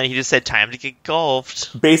had one line. He just said, "Time to get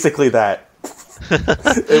golfed." Basically that.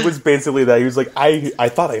 It was basically that. He was like, I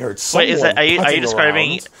thought I heard someone. Wait, are you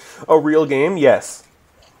describing a real game? Yes.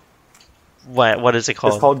 What is it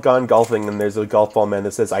called? It's called Gone Golfing, and there's a golf ball man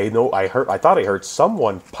that says, I thought I heard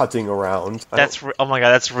someone putting around. Oh my god,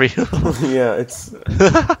 that's real. Yeah, it's.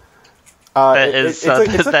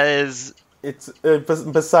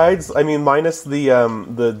 Besides, I mean, minus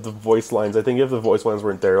the voice lines. I think if the voice lines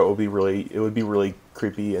weren't there, it would be really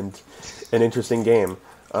creepy and an interesting game.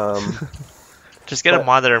 Just get a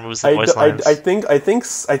mod that removes the voice lines. I think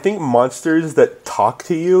monsters that talk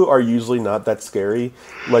to you are usually not that scary.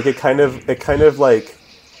 Like it kind of like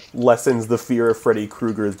lessens the fear of Freddy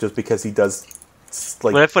Krueger just because he does.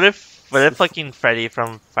 Like, what if fucking Freddy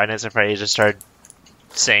from Five Nights at Freddy's just started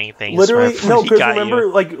saying things? Literally, no, because remember,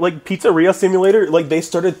 like Pizzeria Simulator, like they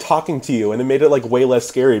started talking to you, and it made it like way less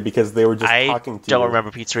scary because they were just talking to you. I don't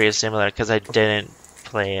remember Pizzeria Simulator because I didn't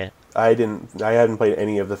play it. I hadn't played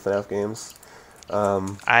any of the FNAF games.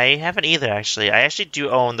 I haven't either, actually. I actually do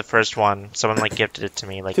own the first one. Someone like gifted it to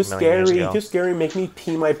me like a million years ago. Too scary. Make me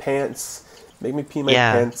pee my pants. Make me pee my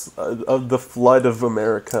pants of the flood of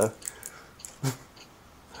America.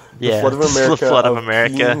 The flood of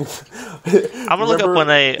America. I'm gonna look up when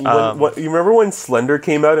you remember when Slender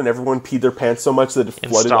came out and everyone peed their pants so much that it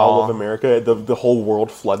flooded all of America? The whole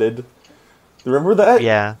world flooded. Remember that?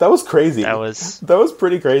 Yeah. That was crazy. That was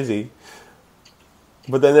pretty crazy.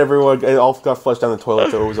 But then it all got flushed down the toilet,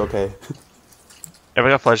 so it was okay.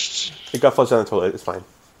 Everyone got flushed. It got flushed down the toilet. It's fine.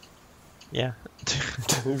 Yeah.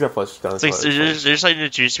 It got flushed down the toilet. You're just like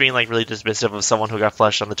just being like really dismissive of someone who got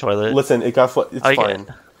flushed on the toilet. Listen, it got flushed. It's fine.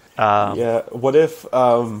 Yeah. What if?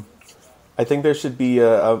 I think there should be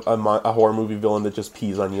a horror movie villain that just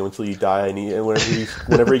pees on you until you die, and when he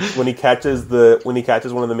catches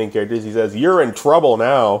one of the main characters, he says, "You're in trouble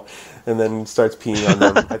now," and then starts peeing on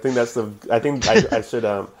them. I think I should.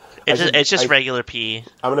 It's just regular pee.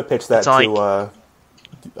 I'm gonna pitch that to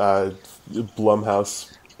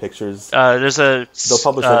Blumhouse Pictures. They'll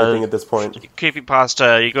publish anything at this point.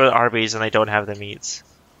 Creepypasta. You go to Arby's and they don't have the meats.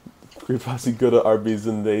 Creepypasta, go to Arby's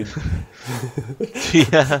and they. The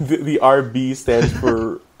RB stands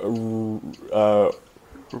for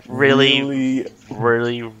really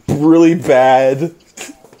bad.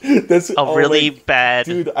 That's really bad.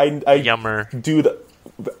 Dude, yummer. Dude,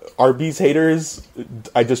 Arby's haters.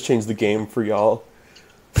 I just changed the game for y'all.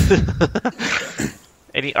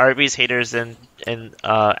 Any Arby's haters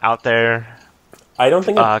out there? I don't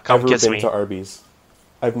think I've ever been to Arby's.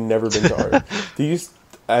 I've never been to Arby's.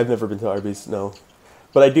 I've never been to Arby's. No,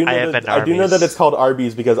 but I do know that it's called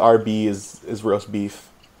Arby's because RB is roast beef.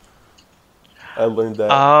 I learned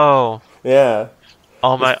that. Oh. Yeah.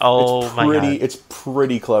 My God. It's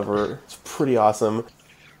pretty clever. It's pretty awesome.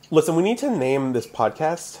 Listen, we need to name this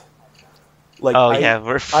podcast. Like,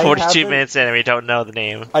 we're 42 minutes in and we don't know the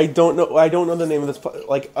name. I don't know the name of this.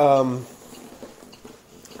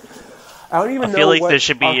 I don't even know what there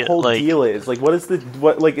should be, our whole deal is. Like, is it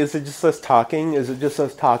just us talking? Is it just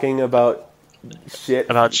us talking about shit?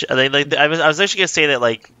 I was actually gonna say that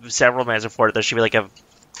like several minutes before there should be like a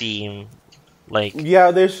theme. Like,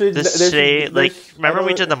 yeah, there should. Remember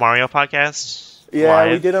we did the Mario podcast? Yeah,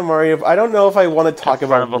 live? We did a Mario. I don't know if I want to talk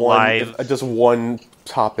about one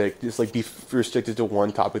topic, just like be restricted to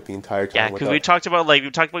one topic the entire time. Yeah, because we talked about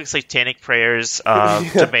Satanic prayers,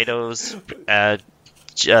 tomatoes,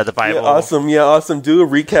 the Bible. Yeah, awesome. Do a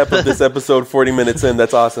recap of this episode 40 minutes in.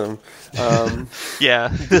 That's awesome.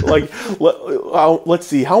 Yeah. Let's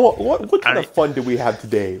see. What kind of fun did we have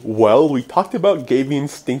today? Well, we talked about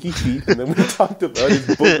Gavian's stinky feet, and then we talked about his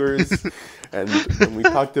boogers, and we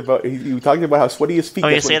talked about how sweaty his feet. Oh,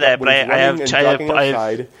 you say that, but I have you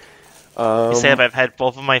say I've had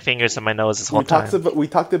both of my fingers in my nose this whole time. We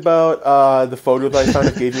talked about the photo that I found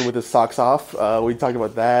of Gavian with his socks off. We talked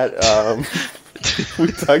about that. We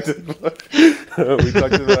talked about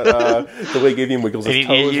the way Gavian wiggles his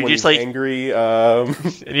toes when he's angry. And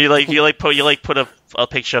you put a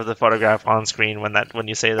picture of the photograph on screen when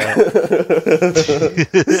you say that.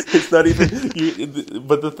 It's not even.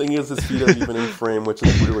 But the thing is, his feet aren't even in frame, which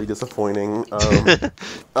is really disappointing.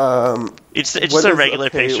 It's just a regular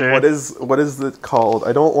picture. What is it called?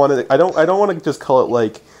 I don't want to just call it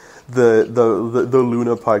like the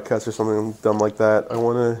Luna podcast or something dumb like that. I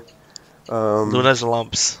want to. Luna's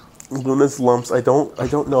lumps. I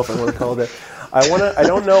don't know if I want to call it that. I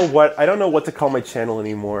don't know what to call my channel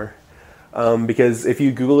anymore. Because if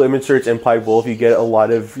you Google image search Implied Wolf, you get a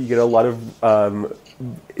lot of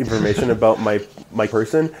information about my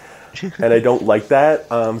person, and I don't like that.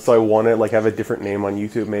 So I want to have a different name on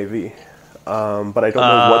YouTube maybe. But I don't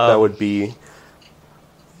know what that would be.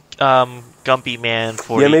 Gumpy Man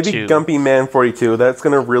 42. Yeah, maybe Gumpy Man 42. That's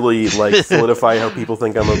gonna really solidify how people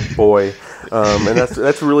think I'm a boy, and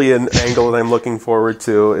that's really an angle that I'm looking forward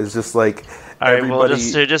to. Is just like everybody. All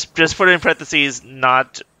right, well, just put it in parentheses,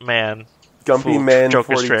 not man. Gumpy Man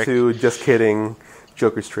Joker's 42. Trick. Just kidding.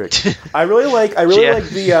 Joker's trick. I really like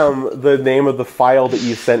the name of the file that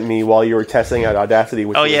you sent me while you were testing out Audacity.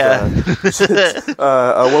 Which what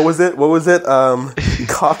was it?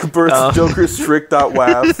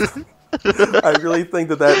 Cockburstjokerstrick.wav. I really think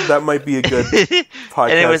that might be a good podcast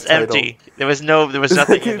and it was title. Empty. There was nothing in it.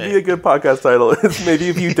 It could be a good podcast title. Maybe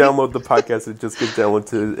if you download the podcast, it just gets downloaded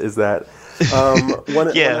to is that.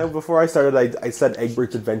 Before I started, I said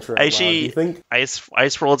Egbert's Adventure. Actually, do you think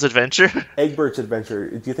Ice World's Adventure? Egbert's Adventure.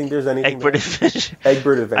 Do you think there's anything? Egbert Adventure.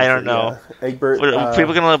 Egbert Adventure. I don't know. Yeah. Egbert.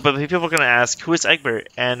 People are gonna ask who is Egbert,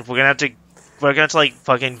 and we're gonna have to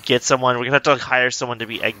fucking get someone. We're gonna have to hire someone to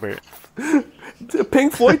be Egbert.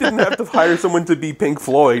 Pink Floyd didn't have to hire someone to be Pink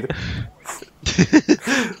Floyd.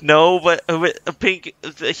 No, but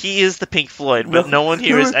he is the Pink Floyd, but no one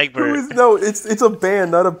here is Egbert. It's a band,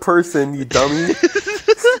 not a person, you dummy.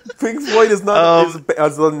 Pink Floyd is not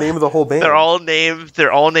as the name of the whole band. They're all named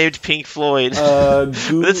Pink Floyd.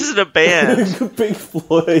 This isn't a band. Pink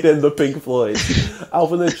Floyd and the Pink Floyds.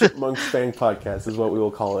 Alvin and the Chipmunks fan podcast is what we will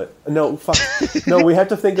call it. No, fuck. No, we have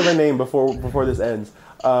to think of a name before this ends.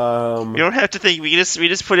 We don't have to think. We just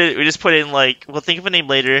put in we'll think of a name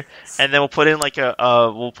later, and then we'll put in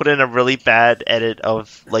a really bad edit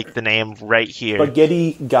of the name right here.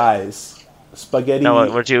 Spaghetti guys. Spaghetti. No,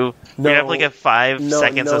 we have a 5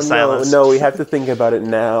 seconds of silence. No, we have to think about it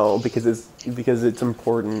now because it's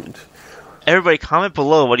important. Everybody, comment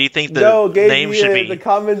below. What do you think the name should be? The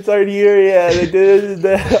comments aren't here yet.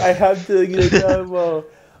 I have to get it well.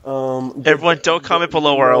 Everyone, don't comment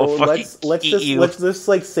below or I'll fucking eat you. Let's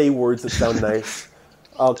just say words that sound nice.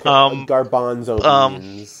 Okay, garbanzo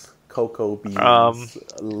beans, cocoa beans,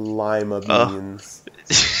 lima beans.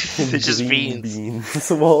 It's just beans.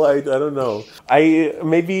 Well, I don't know.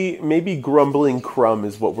 Maybe grumbling crumb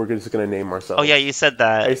is what we're just gonna name ourselves. Oh yeah, you said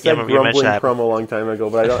that. I said grumbling crumb a long time ago,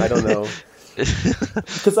 but I don't know.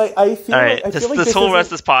 Because I feel right. like this whole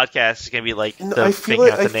rest of this podcast is gonna be I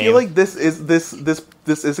feel like this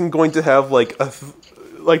isn't going to have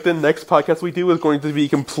the next podcast we do is going to be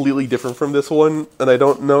completely different from this one, and I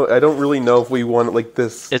don't really know if we want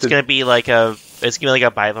this. It's gonna be like a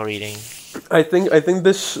Bible reading. I think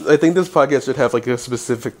this podcast should have a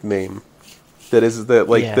specific name.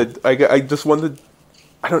 I just wanted.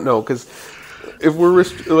 I don't know because. If we're I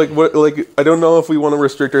don't know if we want to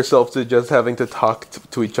restrict ourselves to just having to talk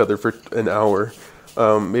to each other for an hour.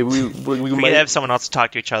 Maybe we might have someone else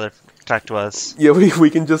talk to us. Yeah, we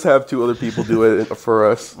can just have 2 other people do it for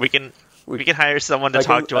us. We can hire someone to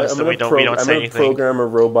talk to us so we don't say anything. I'm gonna program a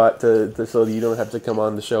robot to so you don't have to come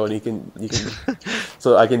on the show and you can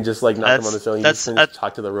so I can just not come on the show and you can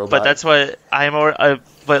talk to the robot. But that's what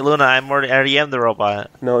but Luna, I already am the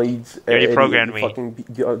robot. No, you already programmed me. Fucking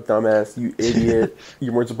dumbass, you idiot!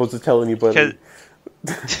 You weren't supposed to tell anybody.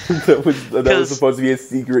 that was supposed to be a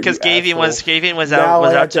secret. Because Gavian was out. Now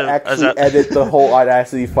I have to actually edit the whole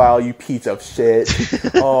Audacity file. You piece of shit!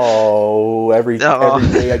 Oh, every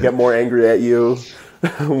day I get more angry at you.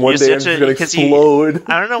 One day I'm just gonna explode.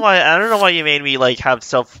 I don't know why you made me like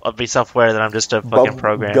be self-aware that I'm just a fucking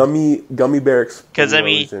program. Gummy bear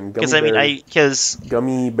explosion.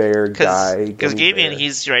 Gummy bear guy. Because Gavian, he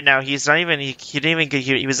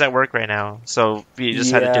was at work right now, so you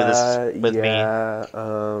just had to do this with me.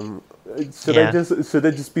 Should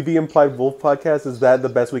it just be the Implied Wolf podcast? Is that the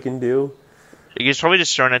best we can do? You should probably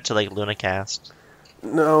just turn it to like Lunacast.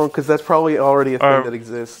 No, because that's probably already a thing that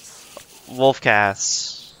exists.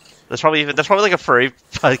 Wolfcast. That's probably like a furry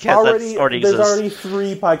podcast that already exists. There's already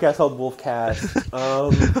 3 podcasts called Wolfcast.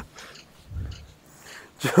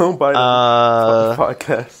 Joe Biden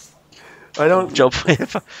podcast. I don't. Joe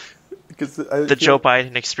Biden. The Joe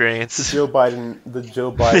Biden experience. The Joe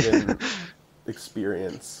Biden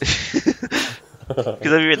experience.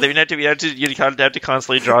 Because you'd have to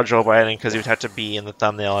constantly draw Joe Biden because you'd have to be in the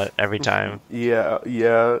thumbnail every time.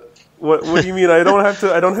 Yeah. What do you mean? I don't have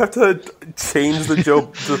to change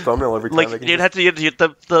the thumbnail every time. Like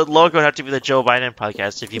the logo would have to be the Joe Biden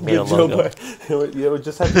podcast if you made a logo. It would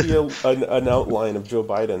just have to be an outline of Joe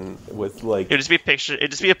Biden with like. It'd just be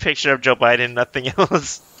a picture of Joe Biden, nothing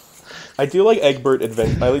else. I do like Egbert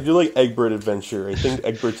Adventure. I think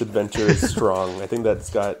Egbert's Adventure is strong. I think that's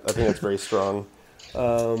very strong.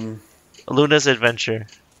 Luna's Adventure.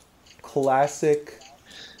 Classic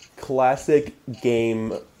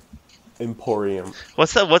game emporium.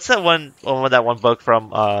 What's that one book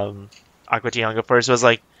from Aqua Teen Hunger Force was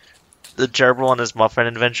like the Gerbil and his Muffin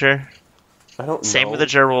Adventure? I don't know. Same with the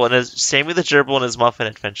gerbil and his muffin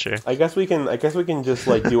adventure. I guess we can just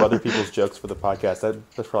like do other people's jokes for the podcast.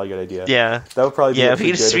 That's probably a good idea. Yeah, that would probably be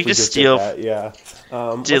we just steal. Yeah,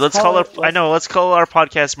 dude, let's call our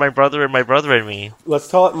podcast "My Brother and My Brother and Me." Let's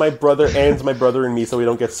call it "My Brother and My Brother and Me," so we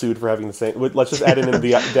don't get sued for having the same. Let's just add it in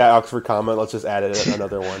the Oxford comment. Let's just add it in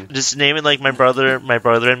another one. Just name it like "My Brother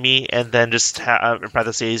and Me," and then just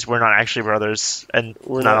parentheses, we're not actually brothers, and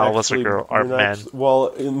not all of us are men.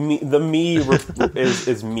 Well, the me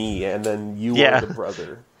is me, and then you are the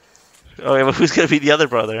brother. Okay, well, who's gonna be the other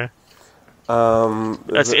brother? It's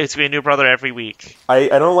gonna be a new brother every week. I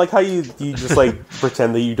don't like how you just like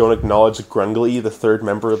pretend that you don't acknowledge Grungly, the third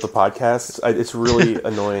member of the podcast. It's really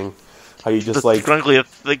annoying how you just Grungly, a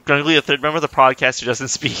third member of the podcast who doesn't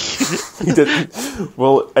speak. He didn't.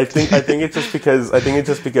 Well, I think it's just because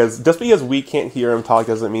we can't hear him talk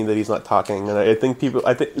doesn't mean that he's not talking, and I think people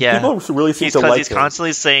really seem to like he's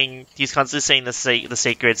constantly saying the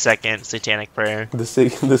sacred second satanic prayer. The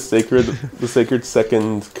sacred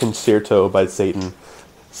second concerto by Satan.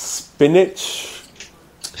 Spinach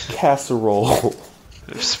casserole.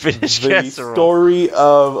 Spinach casserole. The story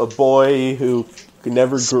of a boy who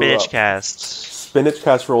never grew up. Spinach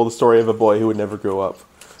casserole. The story of a boy who would never grow up.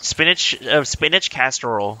 Spinach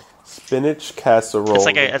casserole. Spinach casserole. It's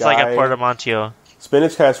like a portmanteau.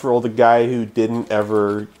 Spinach casserole. The guy who didn't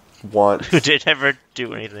ever want. Who didn't ever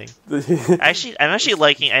do anything. I actually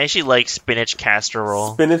like spinach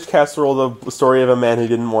casserole. Spinach casserole. The story of a man who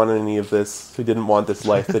didn't want any of this. Who didn't want this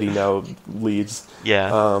life that he now leads.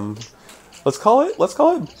 Yeah. Let's call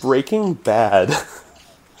it Breaking Bad.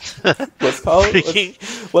 Let's call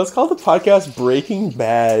the podcast Breaking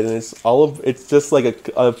Bad, and it's just like a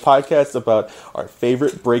podcast about our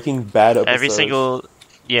favorite Breaking Bad episodes. Every single,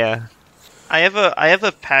 yeah. I have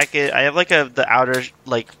a packet. I have like the outer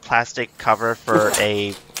like plastic cover for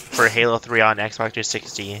Halo 3 on Xbox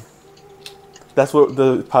 360. That's what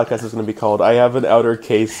the podcast is going to be called. I have an outer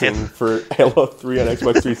casing for Halo 3 on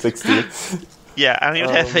Xbox 360. Yeah, I don't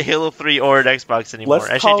even have the Halo 3 or an Xbox anymore.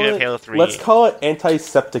 Actually, I do have Halo 3. Let's call it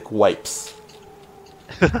antiseptic wipes.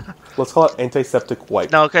 Let's call it antiseptic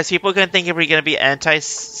wipes. No, because people can think we're going to be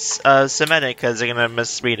anti-Semitic because they're going to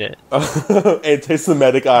misread it.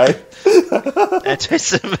 Anti-Semitic eye.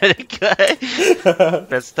 Anti-Semitic eye.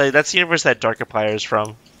 That's the universe that Darkiplier is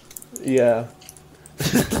from. Yeah.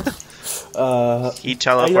 He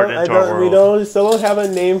teleported into our world. We still don't have a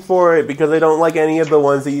name for it because I don't like any of the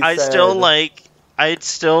ones that you said. I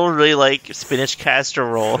still really like spinach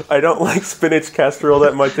casserole. I don't like spinach casserole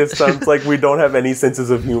that much. It sounds like we don't have any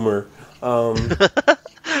senses of humor.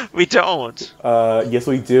 We don't. Yes,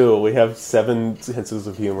 we do. We have 7 senses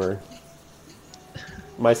of humor.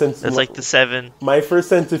 My sense. That's like the 7. My first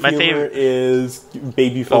sense of humor is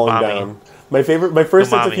baby falling down. My first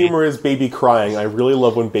sense of humor is baby crying. I really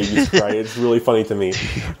love when babies cry. It's really funny to me.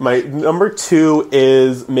 My number 2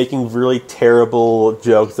 is making really terrible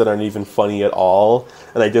jokes that aren't even funny at all,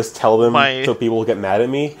 and I just tell them so people will get mad at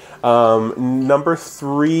me. Number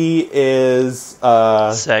 3 is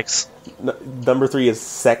sex. Number 3 is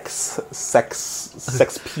sex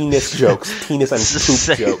penis jokes, penis and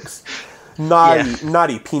poop jokes.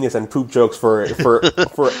 naughty penis and poop jokes for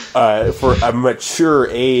a mature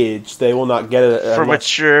age. They will not get it for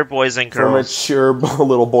mature boys and girls. For mature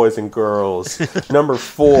little boys and girls. Number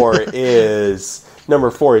four is saying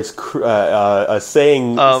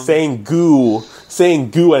goo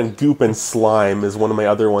and goop and slime is one of my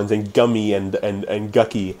other ones, and gummy and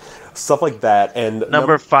gucky. Stuff like that. And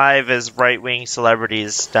number 5 is right-wing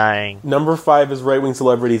celebrities dying. Number 5 is right-wing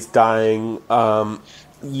celebrities dying.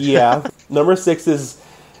 Yeah. Number 6 is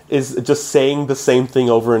just saying the same thing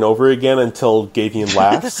over and over again until Gavian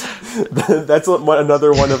laughs. That's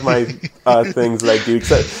another one of my things that I do.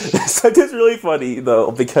 Except it's really funny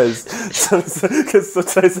though, because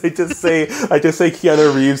sometimes I just say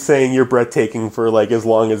Keanu Reeves saying "you're breathtaking" for like as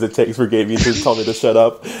long as it takes for Gavian to tell me to shut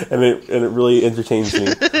up, and it really entertains me.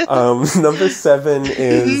 Number 7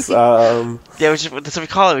 is yeah, that's what we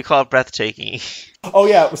call it. We call it breathtaking. Oh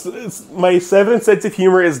yeah, my 7th sense of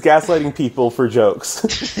humor is gaslighting people for jokes,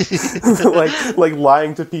 like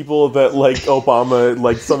lying to people that like Obama,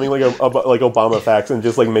 like something like Obama facts, and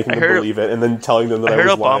just like making them believe it, and then telling them that I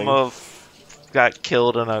was lying. Obama got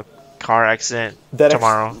killed in a car accident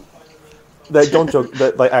tomorrow. Don't joke.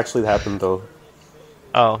 That like actually happened though.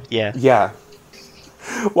 Oh yeah. Yeah.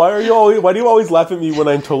 Why do you always laugh at me when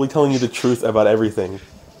I'm totally telling you the truth about everything?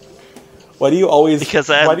 Why do you always? Because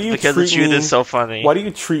the truth is so funny. Why do you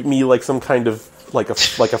treat me like some kind of like a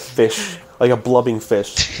fish, like a blubbing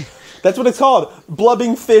fish? That's what it's called,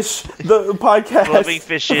 Blubbing Fish, the podcast. Blubbing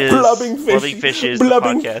Fishes. Blubbing Fishes. The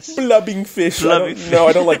podcast. Blubbing Fish. No,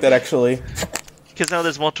 I don't like that actually. Because now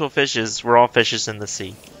there's multiple fishes. We're all fishes in the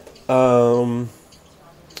sea. There's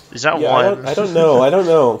not yeah, one. I don't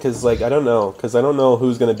know, because I don't know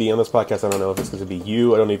who's going to be on this podcast. I don't know if it's going to be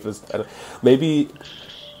you. I don't even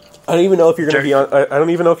know if you're going to be on. I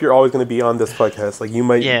don't even know if you're always going to be on this podcast. Like you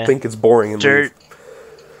might think it's boring. And dirt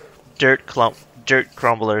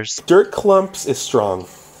crumblers. Dirt clumps is strong.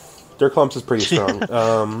 Dirt clumps is pretty strong.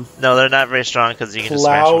 No, they're not very strong because you can just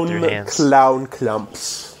smash them with your hands. Clown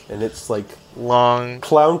clumps, and it's like long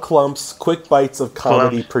clown clumps. Quick bites of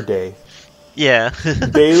comedy per day. Yeah.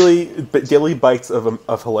 daily bites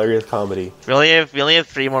of hilarious comedy. We only have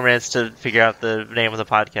 3 more minutes to figure out the name of the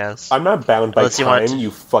podcast. I'm not bound by time,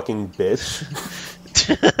 you fucking bitch.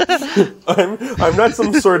 I'm not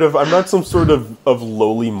some sort of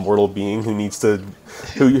lowly mortal being who needs to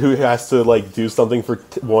who has to like do something for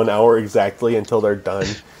 1 hour exactly until they're done.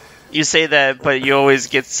 You say that, but you always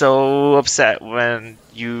get so upset when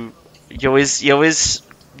you always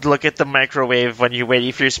look at the microwave when you're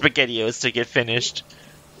waiting for your SpaghettiOs to get finished.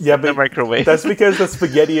 Yeah, but the microwave. That's because the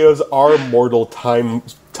SpaghettiOs are mortal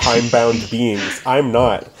time-bound beings. I'm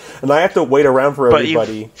not, and I have to wait around for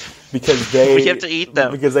everybody because we have to eat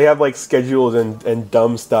them because they have like schedules and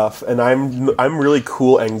dumb stuff, and I'm really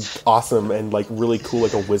cool and awesome and like really cool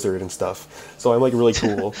like a wizard and stuff. So I'm like really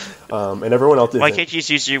cool, and everyone else isn't. Why can't you just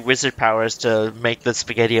use your wizard powers to make the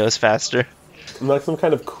SpaghettiOs faster? I'm like some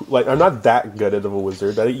kind of I'm not that good at a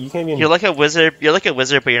wizard. You can't even. You're like a wizard. You're like a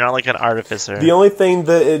wizard, but you're not like an artificer. The only thing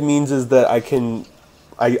that it means is that I can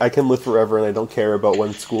live forever, and I don't care about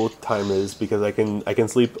when school time is because I can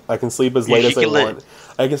sleep as late as I want.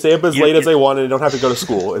 I can stay up as late as I want, and I don't have to go to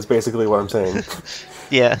school. Is basically what I'm saying.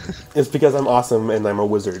 Yeah, it's because I'm awesome and I'm a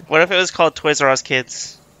wizard. What if it was called Toys R Us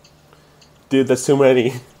Kids? Dude, that's too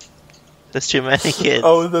many. There's too many kids.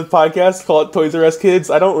 Oh, the podcast called Toys R Us Kids.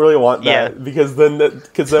 I don't really want that because then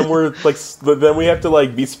we're like then we have to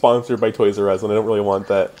like be sponsored by Toys R Us, and I don't really want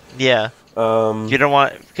that. Yeah. You don't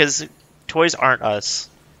want because toys aren't us.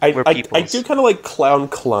 We're people. I do kind of like clown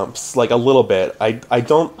clumps, like a little bit. I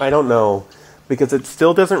don't know because it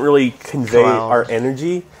still doesn't really convey our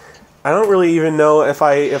energy. I don't really even know if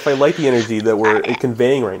I like the energy that we're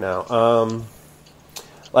conveying right now.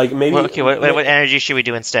 Like maybe. Well, okay, what energy should we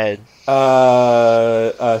do instead?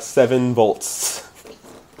 7 volts.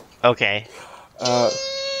 Okay. That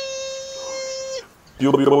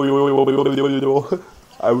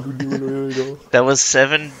was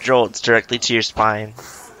 7 jolts directly to your spine.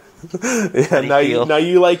 Yeah, now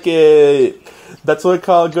you like it. That's what I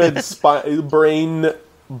call a good brain.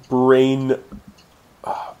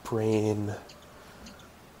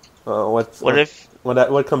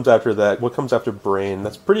 What comes after that? What comes after brain?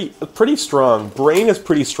 That's pretty strong. Brain is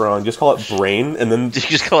pretty strong. Just call it brain, and then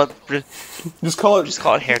just call it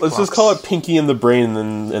hair. Let's just call it Pinky in the brain,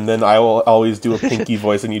 and then I will always do a Pinky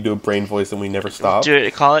voice, and you do a brain voice, and we never stop.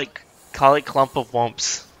 Dude, call it Clump of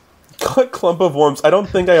Wumps. Call it Clump of Wumps. I don't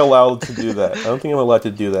think I'm allowed to do that.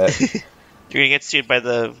 You're gonna get sued by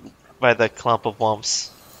the Clump of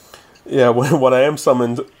Wumps. Yeah, when I am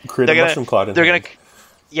summoned, create a mushroom cloud.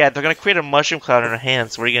 Yeah, they're gonna create a mushroom cloud in our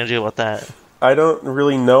hands. What are you gonna do about that? I don't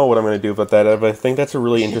really know what I'm going to do about that, but I think that's a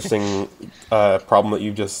really interesting problem that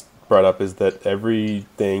you just brought up, is that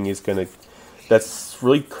everything is going to... That's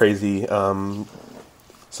really crazy. So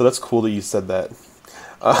that's cool that you said that.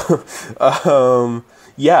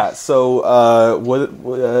 Yeah, so what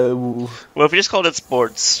if we just called it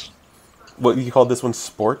sports? What, you called this one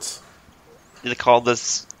sports? You called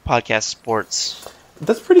this podcast sports.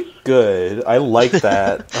 That's pretty good. I like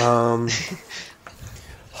that.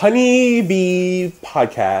 Honeybee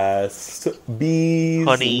podcast. Bees.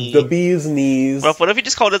 Honey. The bee's knees. Well, what if you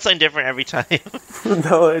just called it something different every time?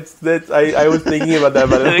 No, I was thinking about that,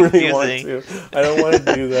 but I don't really want to. I don't want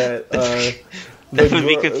to do that. That would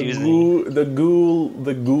be confusing. The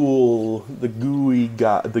gooey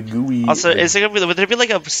got the gooey. Also, is there would there be like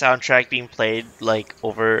a soundtrack being played like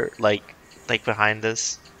over like behind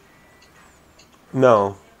this?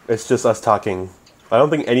 No, it's just us talking. I don't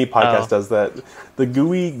think any podcast does that. The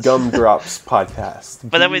Gooey Gumdrops podcast.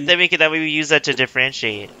 But then we use that to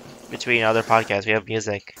differentiate between other podcasts. We have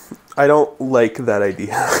music. I don't like that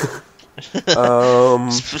idea.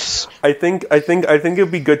 I think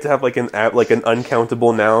it'd be good to have like an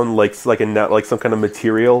uncountable noun, like some kind of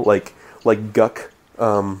material, like guck,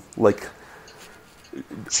 like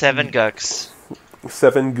 7 gucks.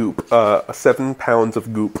 7 goop, 7 pounds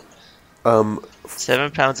of goop.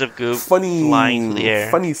 7 pounds of goop flying through the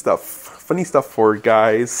air. Funny stuff for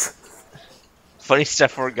guys. Funny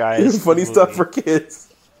stuff for guys. Funny stuff for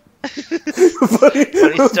kids. funny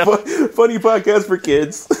podcast for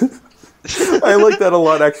kids. I like that a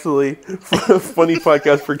lot, actually. Funny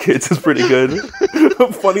podcast for kids is pretty good.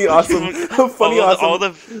 Funny, awesome. Funny,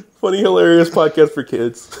 hilarious podcast for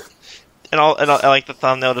kids. And I like the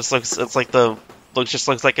thumbnail. Just looks like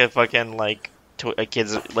a fucking like a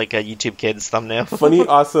kid's like a YouTube Kids thumbnail. Funny,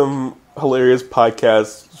 awesome, hilarious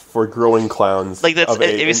podcast for growing clowns. Like that's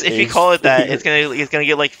if you call it that, it's gonna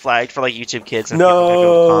get like flagged for like YouTube Kids. And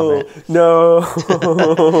no.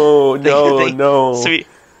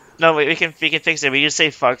 So we can fix it. We just say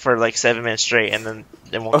fuck for like 7 minutes straight, and then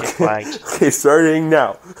it won't get flagged. Okay, starting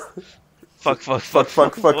now. Fuck. Okay, I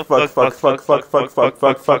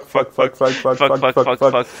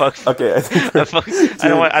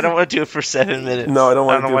don't want to do it for 7 minutes. No, I don't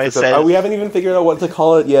want to do it for 7. We haven't even figured out what to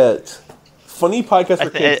call it yet. Funny podcast for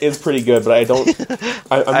kids is pretty good, but I don't.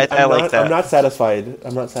 I like that. I'm not satisfied. I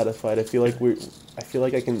feel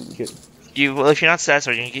like I can get you. Well, if you're not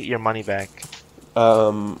satisfied, you can get your money back.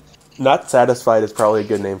 Not satisfied is probably a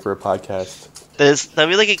good name for a podcast. That'd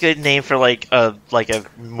be like a good name for like a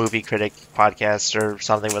movie critic podcast or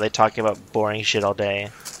something where they talk about boring shit all day.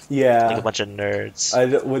 Yeah, like a bunch of nerds.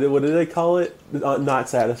 What do they call it? Not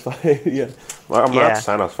satisfied. Yeah. Well, I'm not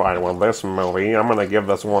satisfied with this movie. I'm gonna give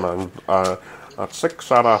this one a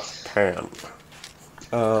 6 out of 10.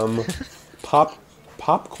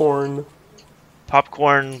 Popcorn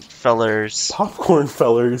fellers. Popcorn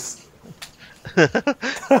fellers. I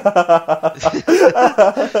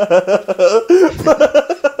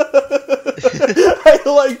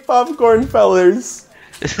like popcorn fellers.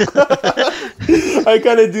 I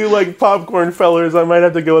kind of do like popcorn fellers. I might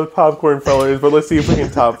have to go with popcorn fellers, but let's see if we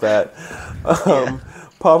can top that.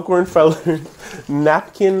 Popcorn fellers,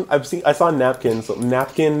 napkin. I saw napkins. So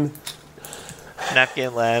napkin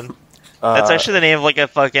land. That's actually the name of like a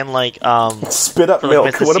fucking like spit up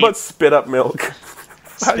milk. What about spit up milk?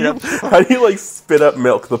 How do you like spit up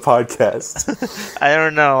milk? The podcast. I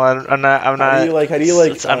don't know. I'm not. How do you like?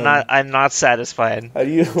 I'm not satisfied. How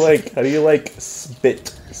do you like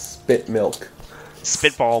spit milk?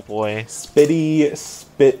 Spitball boy. Spinning.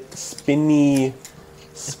 Spinny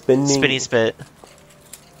spit.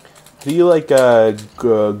 How do you like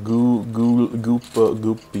goopy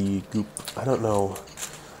goop? I don't know.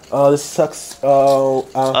 Oh, this sucks. Oh,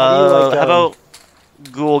 how do you like? How about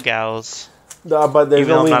ghoul gals? But there's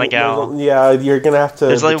even only not a gal. Yeah, you're gonna have to.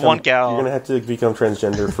 There's only one gal. You're gonna have to become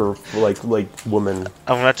transgender for like woman.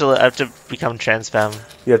 I'm gonna have to become trans femme.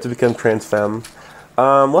 You have to become trans femme.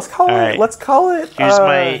 Let's call it.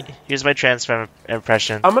 Here's my trans femme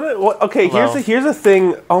impression. I'm gonna. Okay, hello. Here's a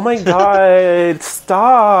thing. Oh my god!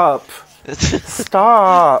 Stop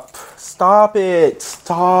it!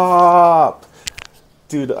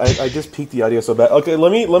 Dude, I just peaked the audio so bad. Okay,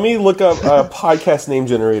 let me look up a podcast name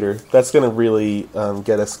generator. That's gonna really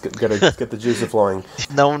get the juices flowing.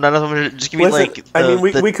 No, none of them are just give me like.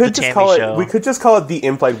 We could just call it. We could just call it the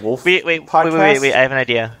Implied Wolf. Wait! I have an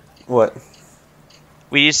idea. What?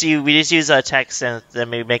 We just use text and then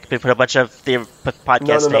we put a bunch of the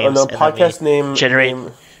podcast names. No. Podcast name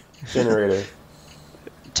generator.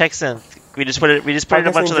 Text and we just put in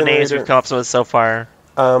a bunch of the names we've come up with so far.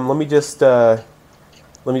 Let me just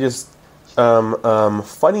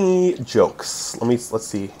funny jokes. Let's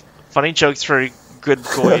see. Funny jokes for good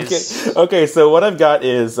boys. Okay. So what I've got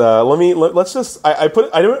is let's just I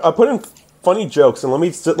put in funny jokes, and let me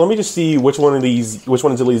just see which ones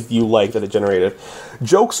at least you like that it generated.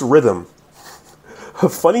 Jokes rhythm,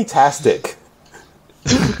 funny-tastic,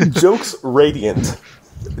 jokes radiant,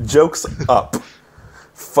 jokes up,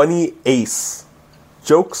 funny ace,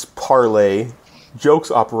 jokes parlay, jokes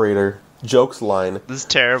operator, jokes line. This is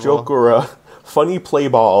terrible. Jokera, funny play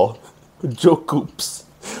ball, joke oops,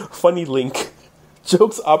 funny link,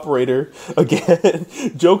 jokes operator again,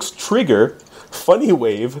 jokes trigger, funny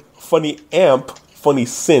wave, funny amp, funny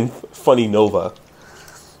synth, funny nova.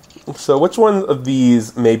 So which one of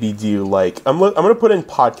these maybe do you like? I'm gonna put in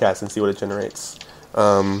podcast and see what it generates.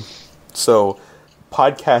 So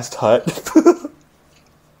Podcast Hut.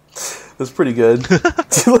 That's pretty good. Do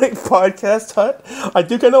you like Podcast Hut? I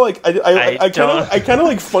do kind of like. I kind of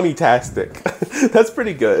like Funny-tastic. That's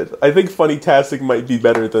pretty good. I think Funny-tastic might be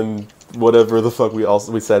better than whatever the fuck we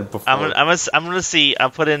said before. I'm gonna see.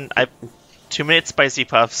 I'll put in 2 minute spicy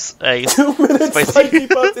puffs. 2 minute spicy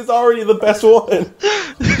puffs is already the best one.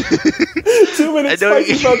 2 minute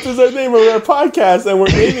spicy puffs is our name of our podcast, and we're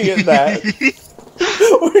naming it that.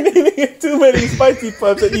 We're naming it 2 minute spicy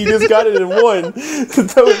puffs, and you just got it in one.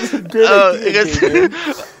 That was a great idea.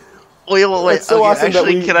 Wait. It's so awesome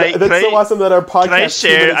awesome that our podcast. Can I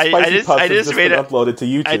share? I just made it uploaded to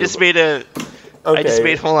YouTube. I just made.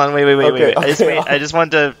 Hold on. Wait. Okay. I just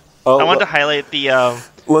wanted to. I wanted to highlight the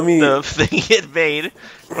thing it made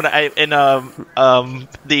when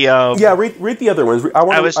read the other ones.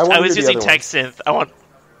 I was using TextSynth.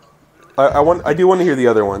 I do want to hear the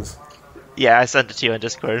other ones. Yeah, I sent it to you on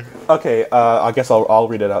Discord. Okay, I guess I'll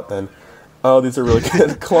read it out then. Oh, these are really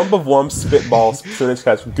good. Clump of Wumps, Spitballs, Spinach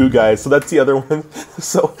Cats, Goo Guys. So that's the other one.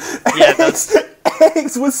 So yeah, that's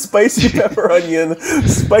eggs with spicy pepper onion,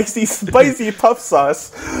 spicy puff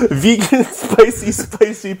sauce, vegan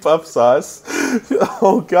spicy puff sauce.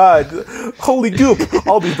 Oh God, holy goop!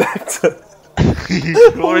 I'll be back to.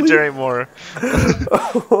 More Jerry Moore.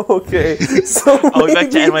 Okay, so I'll be back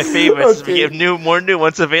to add my favorites. Okay. We have more new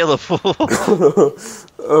ones available.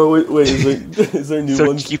 Oh wait, is there new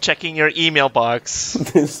ones? So keep checking your email box.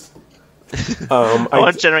 I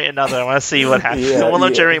want to generate another. I want to see what happens. I want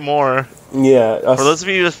to generate more. Yeah. For those of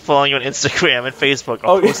you who follow you on Instagram and Facebook,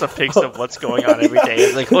 I'll post some pics of what's going on every day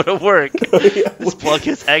as I go to work. This blog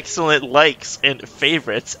has excellent likes and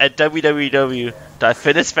favorites at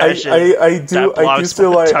www.fitnessfashion.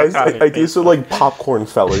 I do still like popcorn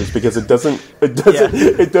fellers because it doesn't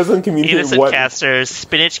communicate. Innocent Casters,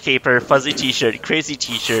 Spinach Caper, Fuzzy T-shirt, Crazy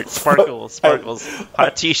T-shirt, Sparkles,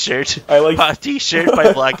 Hot T-shirt, Hot T-shirt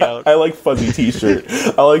by Blackout. I like Fuzzy T-shirt.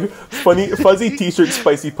 I like Fuzzy T-shirt.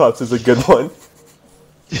 Spicy Puffs is a good one.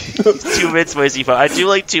 2 minute spicy puff. I do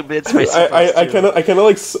like 2 minute spicy puffs. I kind of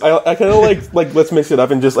like let's mix it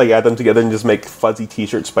up and just like add them together and just make Fuzzy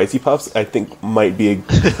T-shirt spicy puffs. I think might be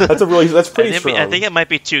that's pretty strong. I think it might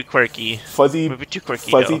be too quirky. Fuzzy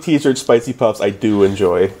T-shirt spicy puffs I do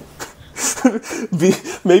enjoy.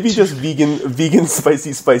 Maybe just vegan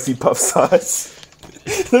spicy puff sauce.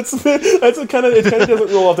 That's a kind of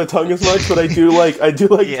doesn't roll off the tongue as much, but I do like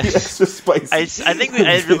the extra spicy. I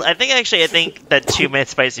think that 2 minute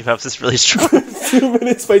spicy puffs is really strong. 2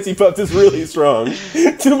 minute spicy puffs is really strong.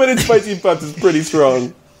 2 minute spicy puffs is pretty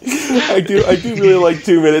strong. I do really like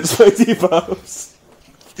 2 minute spicy puffs.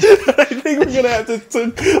 I think we're gonna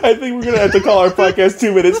have to call our podcast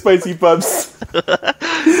 2 minute spicy puffs. And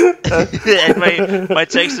my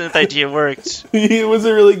TextSynth idea worked. It was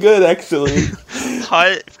really good, actually.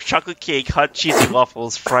 Hot chocolate cake, hot cheesy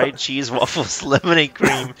waffles, fried cheese waffles, lemonade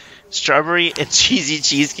cream, strawberry and cheesy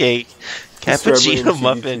cheesecake, cappuccino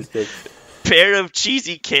muffin, pair of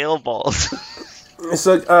cheesy kale balls.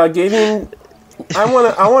 So, Gavin, I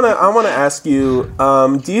wanna ask you.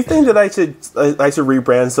 Do you think that I should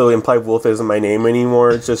rebrand so Implied Wolf isn't my name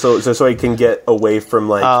anymore, just so I can get away from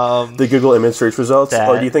the Google image search results,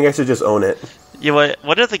 or do you think I should just own it? Yeah,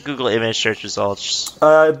 what are the Google image search results?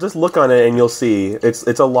 Just look on it and you'll see.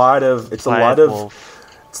 It's a lot of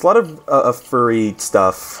furry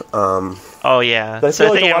stuff. Oh yeah. So I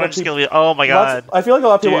think everyone's just gonna be. Oh my god. I feel like a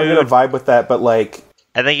lot of people are gonna vibe with that, but like.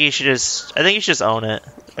 I think you should just own it.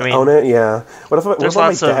 I mean, own it, yeah. What if my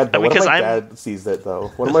dad sees it though?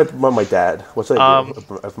 What if my dad? What should I do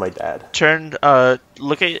of my dad?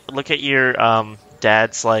 Look at your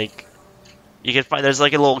dad's like You can find there's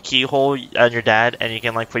like a little keyhole on your dad, and you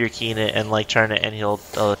can like put your key in it and like turn it, and he'll.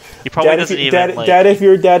 He probably doesn't even. Dad, if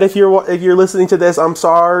you're listening to this, I'm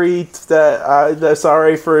sorry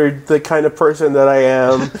sorry for the kind of person that I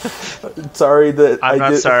am. Sorry that I'm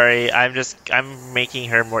not sorry. I'm making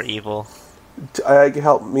her more evil.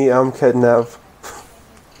 Help me, I'm kidnapped.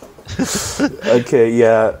 Okay,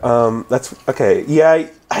 yeah. That's okay. Yeah,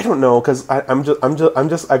 I don't know because I've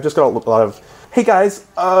just got a lot of. Hey guys,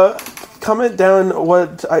 comment down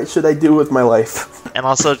what should I do with my life, and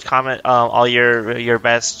also comment all your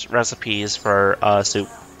best recipes for soup.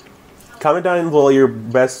 Comment down below your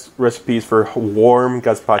best recipes for warm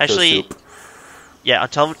gazpacho soup. Yeah,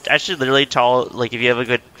 literally tell like if you have a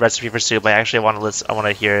good recipe for soup. I actually want to listen. I want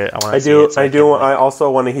to hear it. I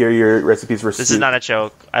also want to hear your recipes for soup. This is not a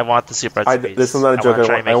joke. I want the soup recipes. This is not a joke.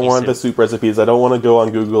 I want the soup recipes. I don't want to go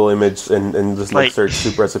on Google Image and just like search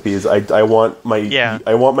soup recipes. I want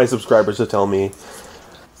my subscribers to tell me.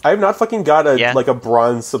 I have not fucking got a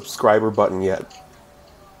bronze subscriber button yet.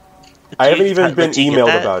 I haven't even been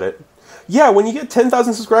emailed about it. Yeah, when you get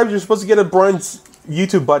 10,000 subscribers, you're supposed to get a bronze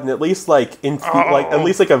YouTube button, at least like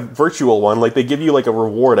a virtual one. Like they give you like a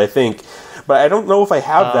reward, I think, but I don't know if I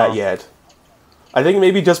have that yet. I think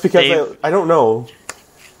maybe just because I don't know.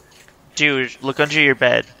 Dude, look under your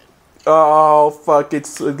bed. Oh fuck!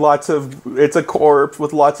 It's a corpse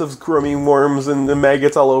with lots of crummy worms and the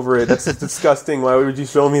maggots all over it. That's disgusting. Why would you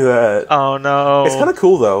show me that? Oh no! It's kind of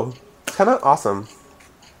cool though. It's kind of awesome.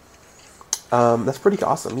 That's pretty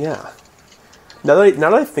awesome. Yeah. Now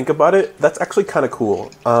that I think about it, that's actually kind of cool.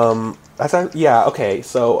 Okay.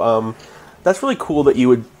 So, that's really cool that you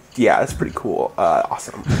would. Yeah, that's pretty cool.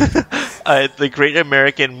 Awesome. The Great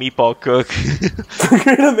American Meatball Cook. The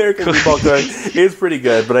Great American Meatball Cook is pretty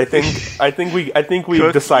good, but I think we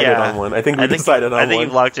decided on one. I think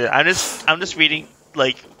you've locked it. I'm just reading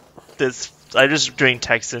like this. I'm just doing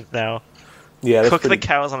text now. Yeah. Cook the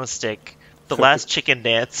cows on a stick. The Last Chicken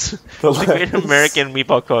Dance. The Great American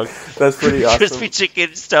Meatball Cook. That's pretty awesome. Crispy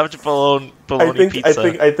chicken stuffed bologna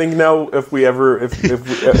pizza. I think now if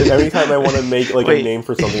anytime I want to make like a name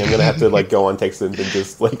for something, I'm gonna have to like go on Textend and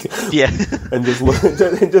just like and just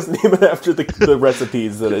name it after the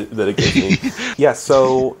recipes that it gives me. Yeah.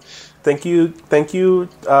 So thank you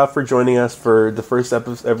for joining us for the first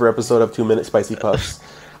ever episode of 2 Minute Spicy Puffs.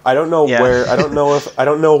 I don't know I don't know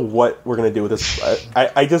what we're gonna do with this.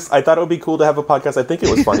 I thought it would be cool to have a podcast. I think it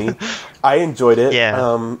was funny. I enjoyed it.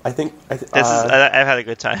 Yeah. I've had a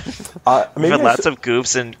good time. Maybe had lots of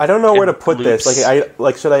goofs and I don't know where to put loops. This.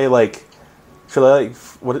 Should I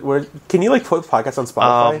what can you like put podcasts on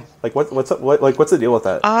Spotify? What's the deal with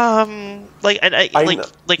that?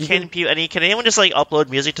 Can anyone just like upload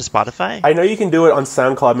music to Spotify? I know you can do it on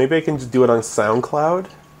SoundCloud. Maybe I can just do it on SoundCloud.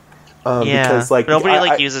 Because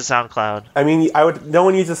nobody uses SoundCloud. I mean, no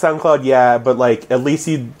one uses SoundCloud, but like at least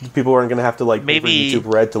people aren't gonna have to like maybe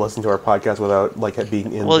YouTube Red to listen to our podcast without like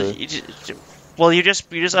being in. You just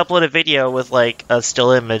upload a video with like a still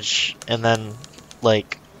image and then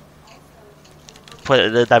like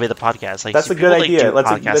that'd be the podcast. Like that's a good idea. Let's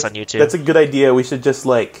podcast on YouTube. That's a good idea. We should just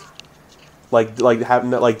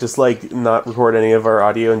just not record any of our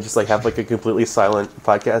audio and just like have like a completely silent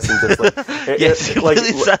podcast and just like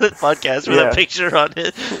silent podcast with a picture on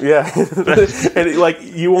it. Yeah, and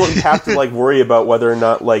you won't have to like worry about whether or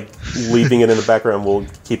not like leaving it in the background will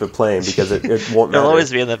keep it playing because it won't matter. It'll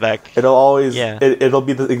always be in the back. It'll always it'll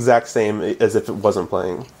be the exact same as if it wasn't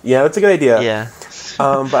playing. Yeah, that's a good idea. Yeah,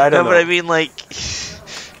 but I don't know. But I mean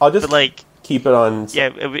I'll just keep it on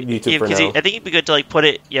YouTube for now. I think it'd be good to like put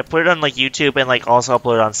it on like YouTube and like also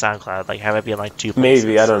upload it on SoundCloud. Like have it be in like 2 places.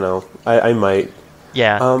 Maybe I don't know. I might.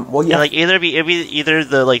 Yeah. And like either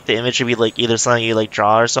the image should be like either something you like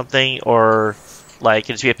draw or something, or like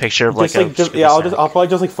it'd just be a picture of like I'll probably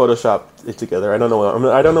just like Photoshop it together. I don't know what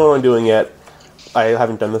I'm doing yet. I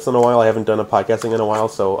haven't done this in a while. I haven't done a podcasting in a while,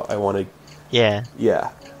 so I want to. Yeah. Yeah.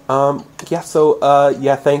 So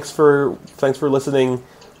thanks for listening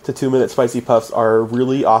to 2 Minute Spicy Puffs, our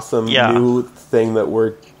really awesome new thing that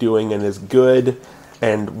we're doing and is good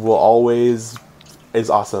and will always is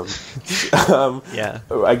awesome.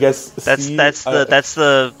 I guess that's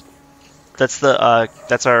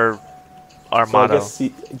our motto.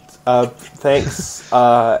 Thanks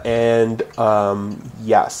and bye.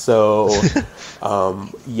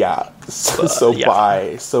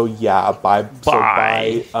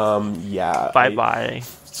 Bye.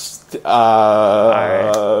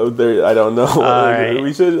 I don't know. Right.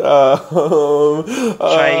 We should. Try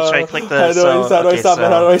click the. How do I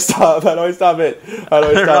stop it? Oh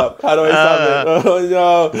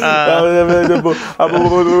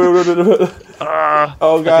no!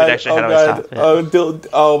 Oh god!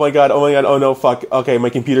 Oh my god! Oh no! Fuck! Okay, my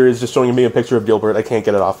computer is just showing me a picture of Gilbert. I can't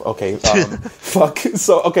get it off. Okay. Fuck.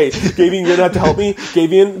 So okay, Gavian, you're gonna have to help me.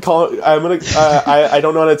 Gavian, call. I'm gonna. I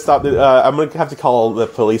don't know how to stop it. I'm gonna have to call the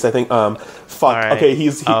police. I think. Fuck. Right. Okay.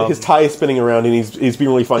 His tie is spinning around and he's being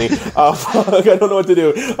really funny. Fuck. I don't know what to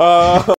do.